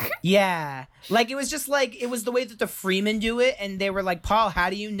 Yeah, like it was just like it was the way that the Freemen do it, and they were like, "Paul, how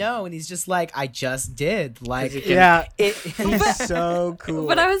do you know?" And he's just like, "I just did." Like, you can- Yeah, it, he's so cool.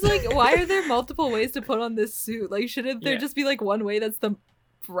 But I was like, why are there multiple ways to put on this suit? Like, shouldn't there Yeah. just be like one way that's the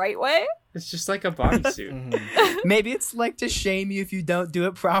right way? It's just like a bodysuit. Mhm. maybe it's like to shame you if you don't do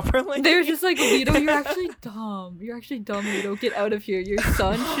it properly. They're just like, Leto, you're actually dumb. You're actually dumb, Leto. Get out of here. Your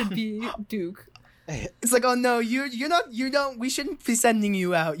son should be Duke. It's like, oh no, you're not, you don't. We shouldn't be sending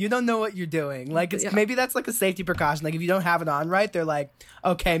you out. You don't know what you're doing. Like, it's Yeah. maybe that's like a safety precaution. Like, if you don't have it on right, they're like,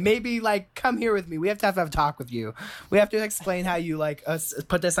 okay, maybe like come here with me. We have to have a talk with you. We have to explain how you like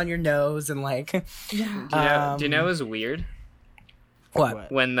put this on your nose and like. Yeah. Do you know it was weird?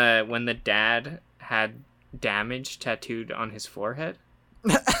 What? When the dad had damage tattooed on his forehead?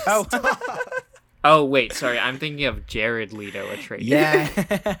 Oh. Oh wait, sorry, I'm thinking of Jared Leto, a traitor. Yeah.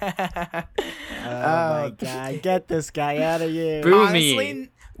 Oh my god, get this guy out of here. Boo Honestly, me.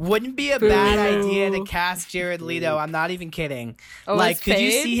 Wouldn't be a bad Boo. idea to cast Jared Leto. I'm not even kidding. Oh, Like, as could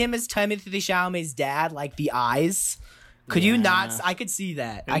you Fade? see him as Timothée Chalamet's dad? Like the eyes. Could you not? Yeah. I could see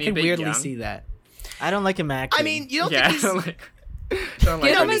that. Isn't I he a could bit weirdly young? see that. I don't like him acting. I mean, you don't Yeah, think he's. don't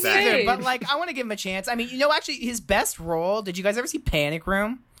like Get when him he's as acting. Fade. But like, I want to give him a chance. I mean, actually, his best role. Did you guys ever see Panic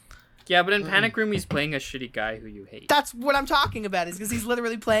Room? Yeah, but in Panic Room, he's playing a shitty guy who you hate. That's what I'm talking about. Is because he's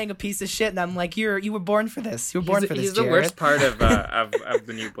literally playing a piece of shit, and I'm like, you were born for this. You were born for this. He's the Jared. worst part of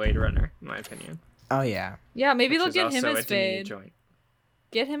the new Blade Runner, in my opinion. Oh yeah. Yeah, maybe Which they'll is get him also as a Denis Fade. joint.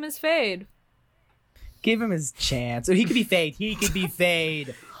 Get him as Fade. Give him his chance. Oh, he could be Fade. He could be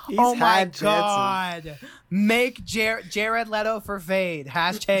Fade. He's Oh my had chances. god. Make Jared Leto for Fade.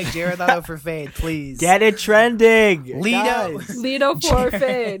 Hashtag Jared Leto for Fade, please. Get it trending. Leto. Guys. Leto for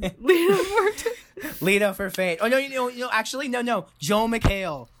Fade. Leto for Leto for Fade. Oh no, actually, no. Joe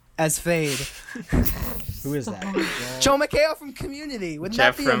McHale as Fade. Who is that? Joe McHale from Community. Wouldn't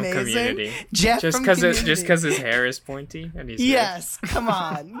Jeff that be from amazing? Community. Jeff Just from because Community. his hair is pointy and he's rich. Yes, come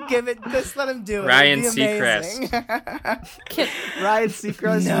on. Give it. Just let him do it. Ryan It'd be amazing. Ryan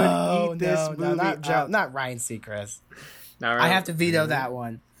Seacrest no, would eat this no, movie not up. not Ryan Seacrest. Now, I have to veto that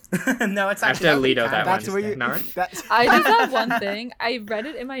one. No, it's I have actually to veto that That's one. where you. No? That's, I just have one thing. I read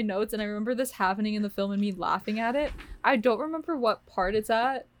it in my notes and I remember this happening in the film and me laughing at it. I don't remember what part it's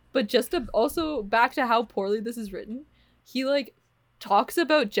at, but just to also back to how poorly this is written, he like talks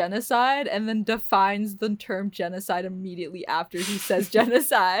about genocide and then defines the term genocide immediately after he says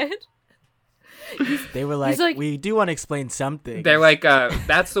genocide. they were like, like- we do want to explain something. They're like,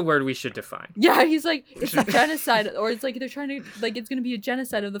 that's the word we should define. Yeah, he's like, it's a genocide, or it's like they're trying to like it's gonna be a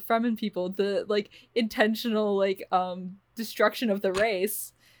genocide of the Fremen people, the like intentional like destruction of the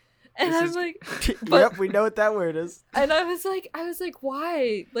race. And This I'm is- like, Yep, we know what that word is. and I was like,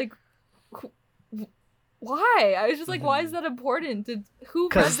 why? Like, why? I was just like, why is that important? Who read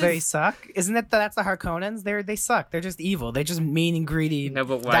Because they this? suck. Isn't it that's the Harkonnens? They suck. They're just evil. They're just mean and greedy. No,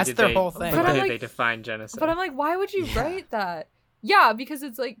 but why That's did their they, whole thing. But Why I'm did like- they define genocide? But I'm like, why would you Yeah. write that? Yeah, because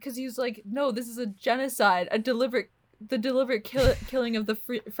it's like, because he's like, no, this is a genocide, the deliberate killing of the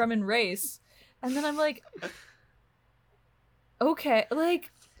Fremen race, and then I'm like, okay,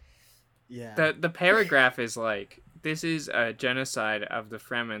 like, Yeah. the paragraph is like, this is a genocide of the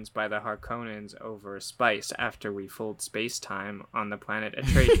Fremens by the Harkonnens over spice after we fold space-time on the planet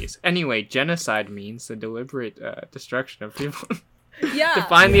Atreides. Anyway, genocide means the deliberate destruction of people. yeah.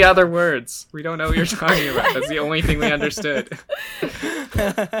 Define the other words. We don't know what you're talking about. That's the only thing we understood.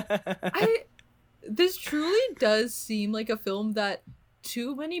 This truly does seem like a film that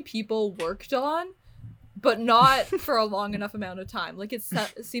too many people worked on, but not for a long enough amount of time. Like it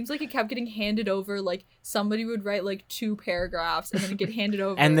seems like it kept getting handed over. Like somebody would write like 2 paragraphs and then it'd get handed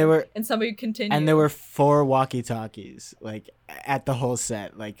over, And there were and somebody would continue. and there were 4 walkie-talkies like at the whole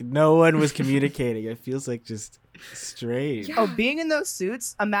set. Like no one was communicating. It feels like just strange. Yeah. Oh, being in those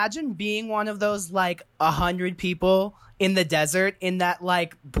suits, imagine being one of those like 100 people in the desert in that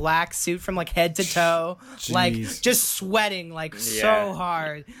like black suit from like head to toe, like Jeez. just sweating like Yeah. so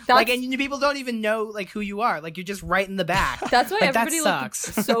hard. Like, and people don't even know like who you are. Like you're just right in the back. That's why Like, that everybody looked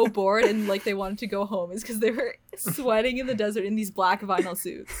sucks. so bored and like they wanted to go home, is because they were sweating in the desert in these black vinyl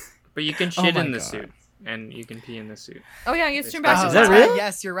suits. But you can Oh shit my in the God. suit, and you can pee in the suit. Oh yeah, it's turned Oh, back. is to that black. real?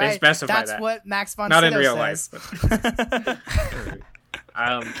 Yes, you're They right. specify That's that. what Max von Not in Sydow real says. life.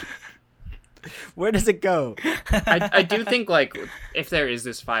 But... Where does it go? I do think like if there is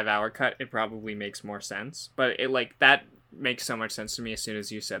this 5-hour cut, it probably makes more sense. But it like that makes so much sense to me as soon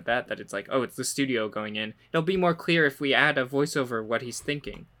as you said that it's like, oh, it's the studio going in. It'll be more clear if we add a voiceover what he's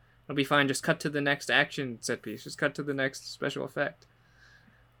thinking. It'll be fine. Just cut to the next action set piece. Just cut to the next special effect.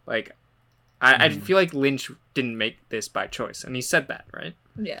 Like, I feel like Lynch didn't make this by choice, and he said that, right?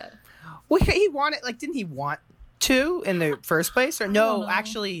 Yeah. Well, he wanted like didn't he want to in the first place or don't no? know.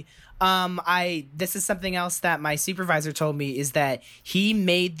 Actually, this is something else that my supervisor told me is that he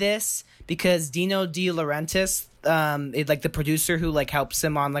made this because Dino De Laurentiis, like the producer who like helps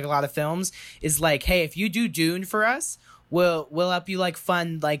him on like a lot of films, is like, hey, if you do Dune for us, we'll help you like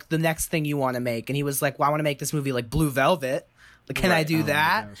fund like the next thing you want to make. And he was like, well, I want to make this movie like Blue Velvet. Like, can I Right. do Oh my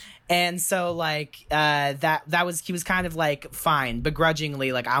that? gosh. And so like that was he was kind of like fine,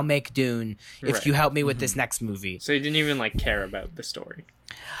 begrudgingly, like I'll make Dune if Right. you help me with this next movie. So he didn't even like care about the story,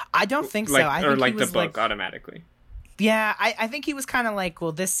 I don't think like so. I or think like he the was book like, automatically. yeah, I think he was kind of like,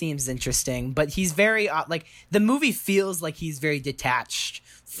 well, this seems interesting, but he's very like the movie feels like he's very detached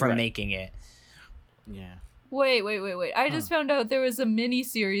from Right. making it. Yeah. Wait. I just found out there was a mini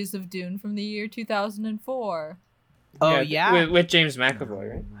series of Dune from the year 2004. Oh yeah, with James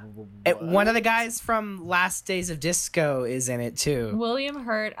McAvoy, right? One of the guys from Last Days of Disco is in it too. William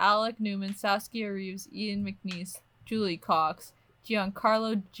Hurt, Alec Newman, Saskia Reeves, Ian McNeice, Julie Cox,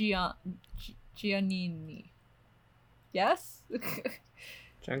 Giancarlo Giannini. Yes?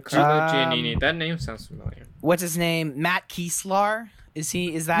 Giancarlo Giannini. That name sounds familiar. What's his name? Matt Kieslar? Is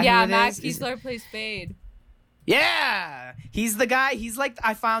that yeah, who it Matt is? Kiesler plays Fade. Yeah, he's the guy. He's like,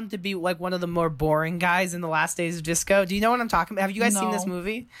 I found to be like one of the more boring guys in the Last Days of Disco. Do you know what I'm talking about? Have you guys seen this No.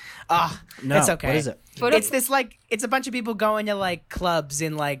 movie? No, it's okay. What is it? But It's this like, it's a bunch of people going to like clubs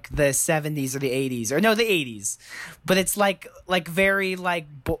in like the 70s or the 80s, or no, the 80s. But it's like very like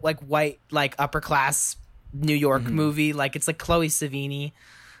white, like upper class New York movie. Like it's like Chloe Savini.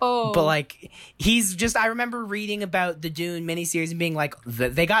 Oh. But like he's just, I remember reading about the Dune miniseries and being like,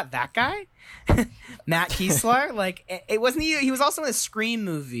 they got that guy, Matt Kiesler. Like it wasn't he was also in a Scream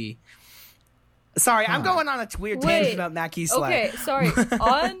movie. Sorry, I'm going on a weird tangent about Matt Kiesler. Okay, sorry.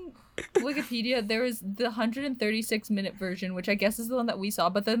 On Wikipedia, there was the 136-minute version, which I guess is the one that we saw,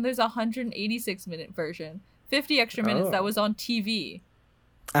 but then there's a 186-minute version, 50 extra minutes that was on TV.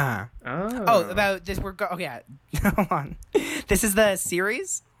 Oh, about this. Yeah. Hold on. This is the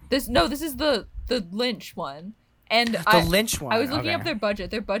series. This is the Lynch one. And The Lynch one. I was looking okay. up their budget.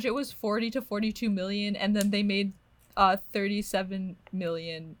 Their budget was 40 to 42 million, and then they made 37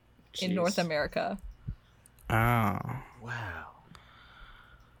 million in Jeez. North America. Oh. Wow.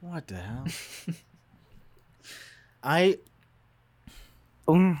 What the hell?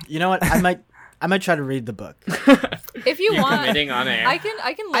 You know what? I might try to read the book. If you You're want, committing on air. I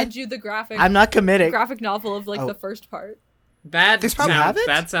can lend you the graphic I'm not committing. graphic novel of like Oh. the first part. That There's probably- sounds, have it?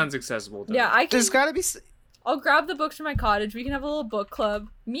 that sounds accessible. To Yeah, me. I can. There's got to be. I'll grab the books from my cottage. We can have a little book club.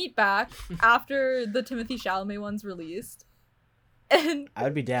 Meet back after the Timothy Chalamet one's released, and I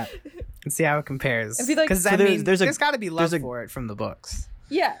would be down. Let's see how it compares. It'd be like- Because So I there's- mean, there's there's a- got to be love there's a- for it from the books.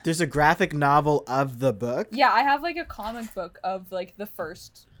 yeah, There's a graphic novel of the book. yeah. I have like a comic book of like the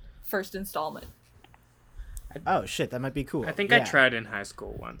first installment. Oh shit, that might be cool. I think Yeah. I tried in high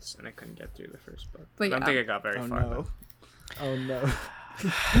school once, and I couldn't get through the first book. But I don't yeah. think I got very Oh far. no. Though. Oh no.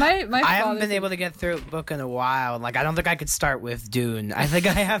 My I haven't father been able to get through a book in a while. Like, I don't think I could start with Dune. I think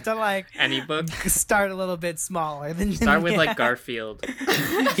I have to like Any book? start a little bit smaller than Start with yeah. like Garfield.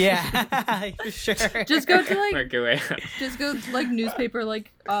 Yeah, for sure. just go to like Work your way up. just go to, like newspaper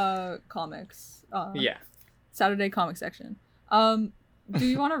like comics. Yeah. Saturday comic section. Do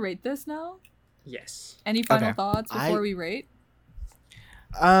you want to rate this now? Yes. Any final Okay. thoughts before I- we rate?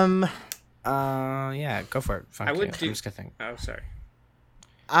 Yeah, go for it. Fuck I would you. do- I'm just gonna think. Oh, sorry.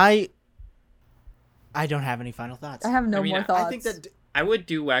 I don't have any final thoughts. I have no I mean, more I thoughts. I think that I would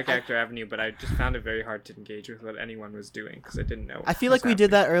do Whack Actor Avenue, but I just found it very hard to engage with what anyone was doing because I didn't know. I feel like we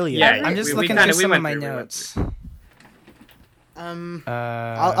did that earlier. Yeah, I'm just we looking kinda- through we some of went my through, we went notes.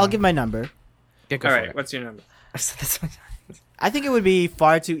 I'll give my number. Yeah, go All for right. it. What's your number? That's my- I think it would be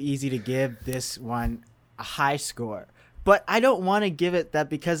far too easy to give this one a high score. But I don't want to give it that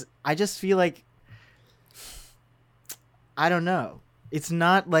because I just feel like I don't know. It's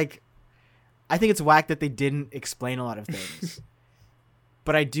not like I think it's whack that they didn't explain a lot of things.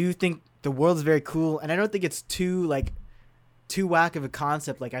 But I do think the world is very cool, and I don't think it's too whack of a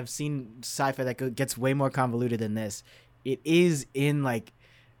concept. Like I've seen sci-fi that gets way more convoluted than this. It is in like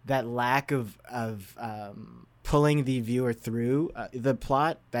that lack of pulling the viewer through the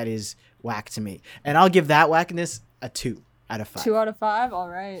plot that is whack to me, and I'll give that whackness a 2 out of 5. 2 out of 5. All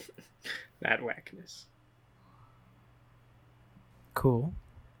right. That whackness. Cool.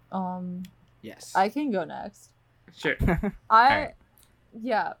 Yes. I can go next. Sure. Alright.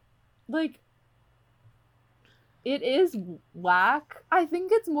 Yeah, like it is whack. I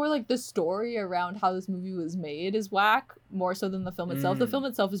think it's more like the story around how this movie was made is whack more so than the film itself. The Mm. film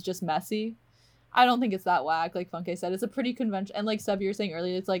itself is just messy. I don't think it's that whack. Like Funke said, it's a pretty convention. And like Seb, you were saying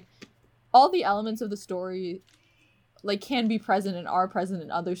earlier, it's like all the elements of the story like can be present and are present in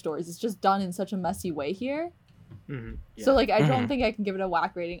other stories. It's just done in such a messy way here. hmm So like I don't Mhm. think I can give it a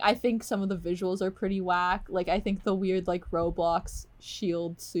whack rating. I think some of the visuals are pretty whack. Like I think the weird like Roblox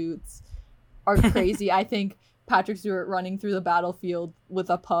shield suits are crazy. I think Patrick Stewart running through the battlefield with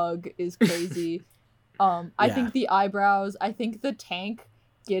a pug is crazy. I Yeah. think the eyebrows, I think the tank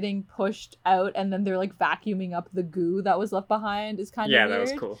getting pushed out and then they're like vacuuming up the goo that was left behind is kind of Yeah, weird.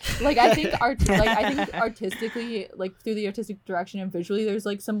 that was cool. Like I think I think artistically, like through the artistic direction and visually, there's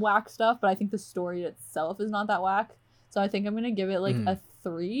like some whack stuff, but I think the story itself is not that whack. So I think I'm gonna give it like a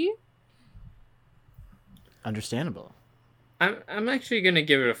 3. Understandable. I'm actually gonna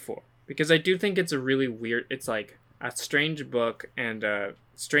give it a 4 because I do think it's a really weird. It's like a strange book and a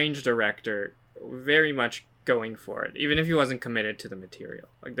strange director, very much going for it, even if he wasn't committed to the material.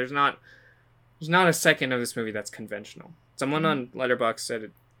 Like there's not a second of this movie that's conventional. Someone on Letterboxd said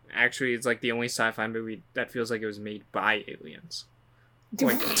it actually it's like the only sci-fi movie that feels like it was made by aliens.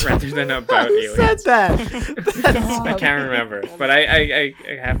 Like, rather than about Who aliens. said that? I can't remember, but I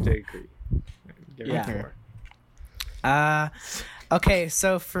have to agree. Give it Yeah. 4. Okay,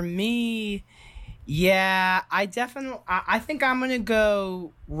 so for me, yeah, I think I'm gonna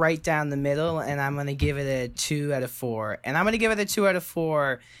go right down the middle, and I'm gonna give it a 2 out of 4, and I'm gonna give it a 2 out of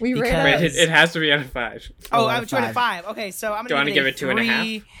 4 We rate because Wait, it has to be out of 5. oh, out I'm of 2 out of 5. 5. Okay, so I'm Do you gonna wanna give it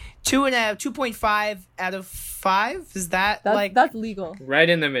 2.5? 2.5 out of 5. Is that That's legal. Right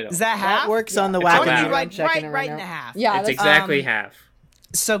in the middle. is that half? That works on the It's I wacky. want to allowed. be I'm checking it right now. in the half. Yeah, It's that's exactly half.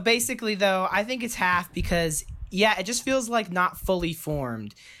 So basically, though, I think it's half because yeah, it just feels like not fully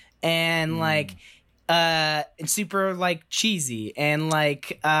formed, and like it's super like cheesy and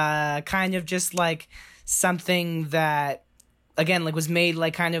like kind of just like something that again like was made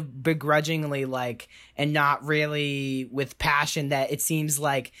like kind of begrudgingly like and not really with passion. That it seems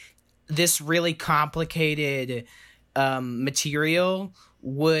like this really complicated material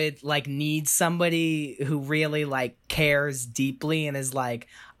would like need somebody who really like cares deeply and is like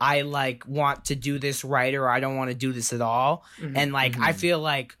I like want to do this right or I don't want to do this at all. Mhm. And like I feel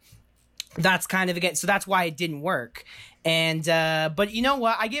like that's kind of again so that's why it didn't work. And but you know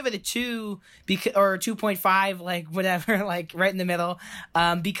what, I gave it a 2 or 2.5 like whatever like right in the middle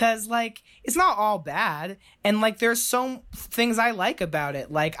because like it's not all bad and like there's so things I like about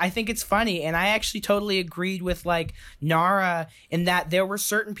it. Like I think it's funny and I actually totally agreed with like Nara in that there were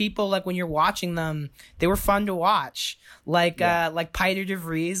certain people like when you're watching them they were fun to watch like Piter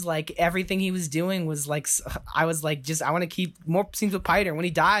DeVries, like everything he was doing was like I was like just I want to keep more scenes with Piter. When he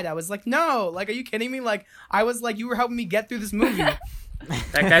died I was like no, like are you kidding me? Like I was like you were helping me get through this movie. That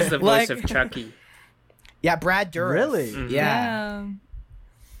guy's the voice Like- of Chucky. Yeah, Brad Dourif. Really? Mhm. Yeah.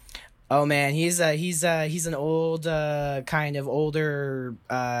 Oh man, he's an old kind of older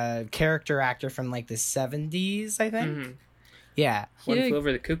character actor from like the 70s, I think. Mhm. Yeah. One He- Flew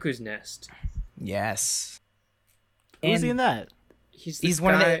Over the Cuckoo's Nest. Yes. Who's And- he in that? He's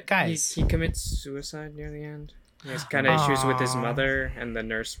one of the guys. He commits suicide near the end. He has kind of issues with his Aw. mother, and the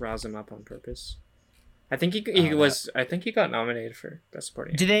nurse riles him up on purpose. I think I think he got nominated for best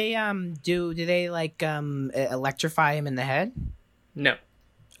supporting. Do they do they like electrify him in the head? No.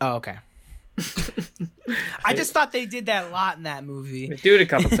 Oh, okay. I just thought they did that a lot in that movie. They do it a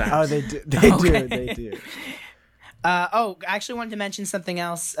couple times. Oh, they do. They Okay. do. They do. I actually wanted to mention something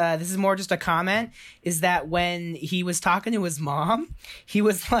else. This is more just a comment. Is that when he was talking to his mom, he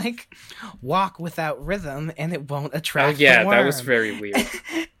was like, "Walk without rhythm, and it won't Oh attract." yeah, the that was worm." very weird.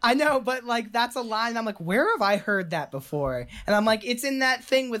 I know, but like that's a line. I'm like, where have I heard that before? And I'm like, it's in that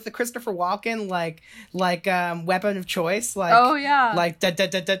thing with the Christopher Walken, like weapon of choice, like Oh yeah. like da da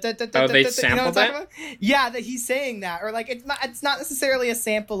da da da da da. Oh, they da, da, you know what I'm sampled talking that? about? Yeah, that he's saying that, or like it's not necessarily a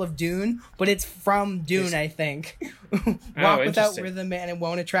sample of Dune, but it's from Dune, I think. Walk without interesting. rhythm and it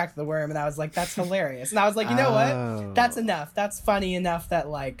won't attract the worm, and I was like, that's hilarious. And I was like, you know what? That's enough. That's funny enough that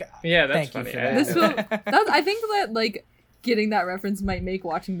like. Yeah, that's Thank you funny. for that. This film, I think that like getting that reference might make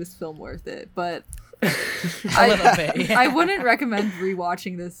watching this film worth it, but A little bit. Yeah. I wouldn't recommend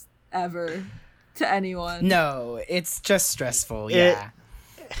rewatching this ever to anyone. No, it's just stressful. It- Yeah.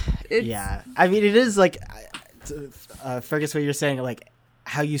 It's, Yeah, I mean, it is like, Fergus, what you're saying, like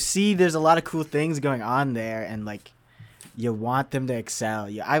how you see there's a lot of cool things going on there, and like you want them to excel.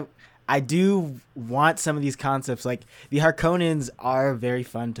 Yeah, I do want some of these concepts. Like the Harkonnens are very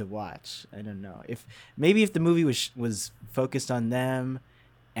fun to watch. I don't know if the movie was focused on them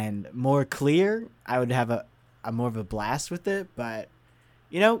and more clear, I would have a more of a blast with it. But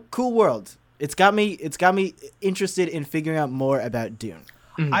cool world. It's got me interested in figuring out more about Dune.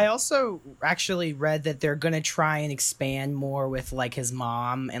 I also actually read that they're gonna try and expand more with like his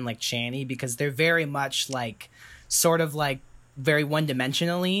mom and like Chani, because they're very much like sort of like very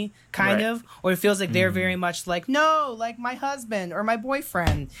one-dimensionally kind Right. of, or it feels like they're very much like no, like my husband or my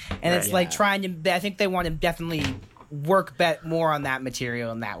boyfriend, and it's Right. like Yeah. trying to. I think they want to definitely work more on that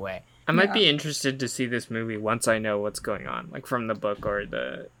material in that way. I might Yeah. be interested to see this movie once I know what's going on, like from the book or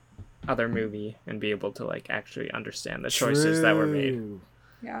the other movie, and be able to like actually understand the choices that were made. True.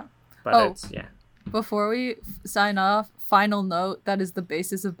 yeah. But Oh. it's yeah. Before we sign off, final note that is the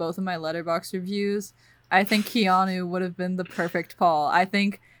basis of both of my Letterboxd reviews. I think Keanu would have been the perfect Paul. I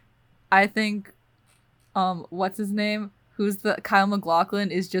think what's his name? Who's the Kyle MacLachlan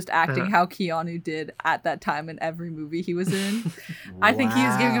is just acting how Keanu did at that time in every movie he was in. I think he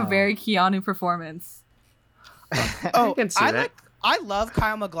was giving a Wow. very Keanu performance. Oh, can see I that. I love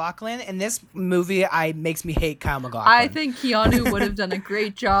Kyle MacLachlan, and this movie makes me hate Kyle MacLachlan. I think Keanu would have done a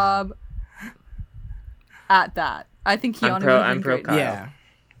great job at that. I think Keanu would have I'm been pro great. Kyle. Yeah.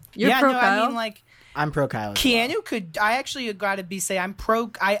 You're pro Kyle? I mean, like, I'm pro Kyle. as well. Keanu could. I actually got to say I'm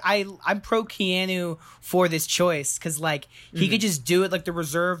pro. I'm pro Keanu for this choice because like he could just do it like the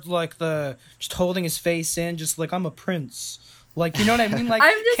reserved, like the just holding his face in, just like I'm a prince. Like, you know what I mean? Like,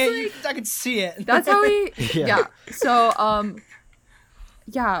 I'm just I could see it. That's how he. Yeah. Yeah. So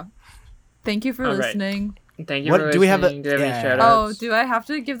yeah. Thank you for All right. listening. Thank you What- for do we have listening. a- Do you have yeah. any shout Oh, outs? do I have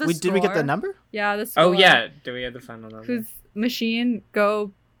to give the score? Did we get the number? Yeah, the score. Oh, yeah. Do we have the final number? Who's machine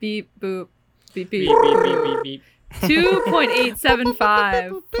go beep boop beep beep. Beep, beep, beep, beep, beep.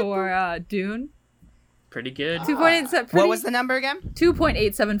 2.875 for Dune. Pretty good. 2.87. What was the number again?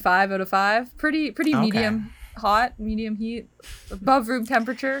 2.875 out of 5. Pretty Okay. medium hot, medium heat, above room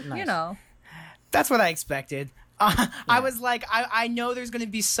temperature. Nice. You know. That's what I expected. I was like, I know there's going to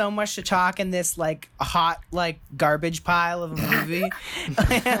be so much to talk in this like hot like garbage pile of a movie,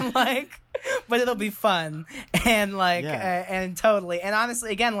 and like, but it'll be fun and like and totally and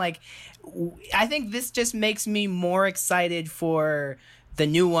honestly again like I think this just makes me more excited for the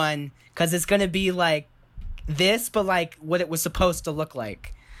new one because it's going to be like this, but like what it was supposed to look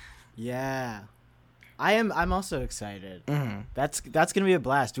like. Yeah. I'm also excited. Mhm. That's gonna be a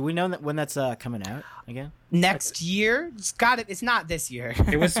blast. Do we know when that's coming out again? Next year, it's not this year.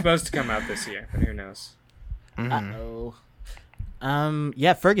 It was supposed to come out this year, but who knows? Mhm. Oh.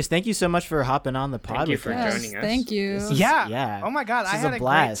 Yeah, Fergus, thank you so much for hopping on the pod Thank you with for us. joining us. Thank you. This is- Yeah. yeah. Oh my god, This I is had a a great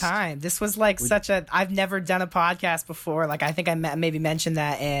blast. time. This was like I've never done a podcast before. Like I think I maybe mentioned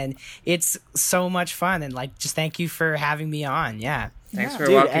that, and it's so much fun. And like, just thank you for having me on. Yeah, Thanks for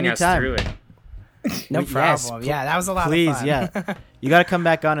Dude, walking anytime. us through it. no Yes, problem. Yeah, that was a lot Please, of fun. yeah. You got to come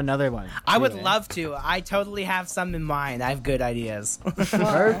back on another one. I would too, eh? love to. I totally have some in mind. I have good ideas.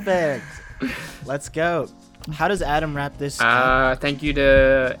 Perfect. Let's go. How does Adam wrap this up? Thank you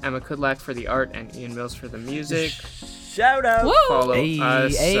to Emma Kudlak for the art and Ian Mills for the music. Shout out. Woo! Follow Hey,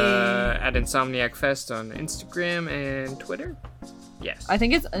 us hey. at Insomniac Fest on Instagram and Twitter. Yes. I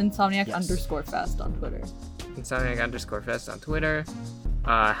think it's Insomniac Yes. underscore fest on Twitter. Insomniac_Fest on Twitter.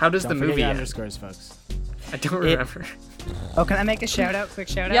 How does Don't the forget movie your end? underscores, folks. I don't It- remember. Oh, can I make a shout out? Quick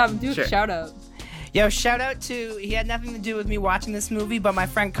shout out. Yeah, do Sure. a shout out. Yo, shout out to, he had nothing to do with me watching this movie, but my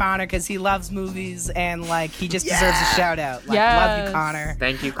friend Connor, because he loves movies and like he just deserves a shout out. Like, love you, Yes. Connor.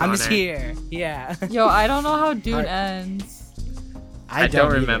 Thank you, Connor. I'm just here. Yeah. Yo, I don't know how Dune Alright. ends. I don't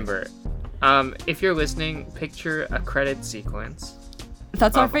either. remember. If you're listening, picture a credit sequence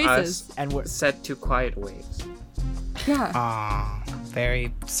That's our of faces. us And we're set to quiet waves. Yeah. Aw,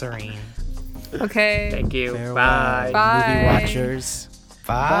 very serene. Okay. Thank you. farewell, Bye. Bye. movie watchers.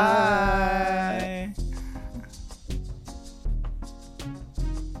 Bye.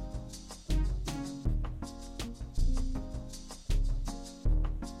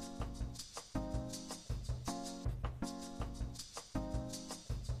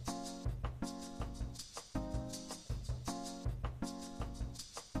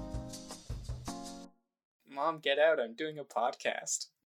 Mom, get out. I'm doing a podcast.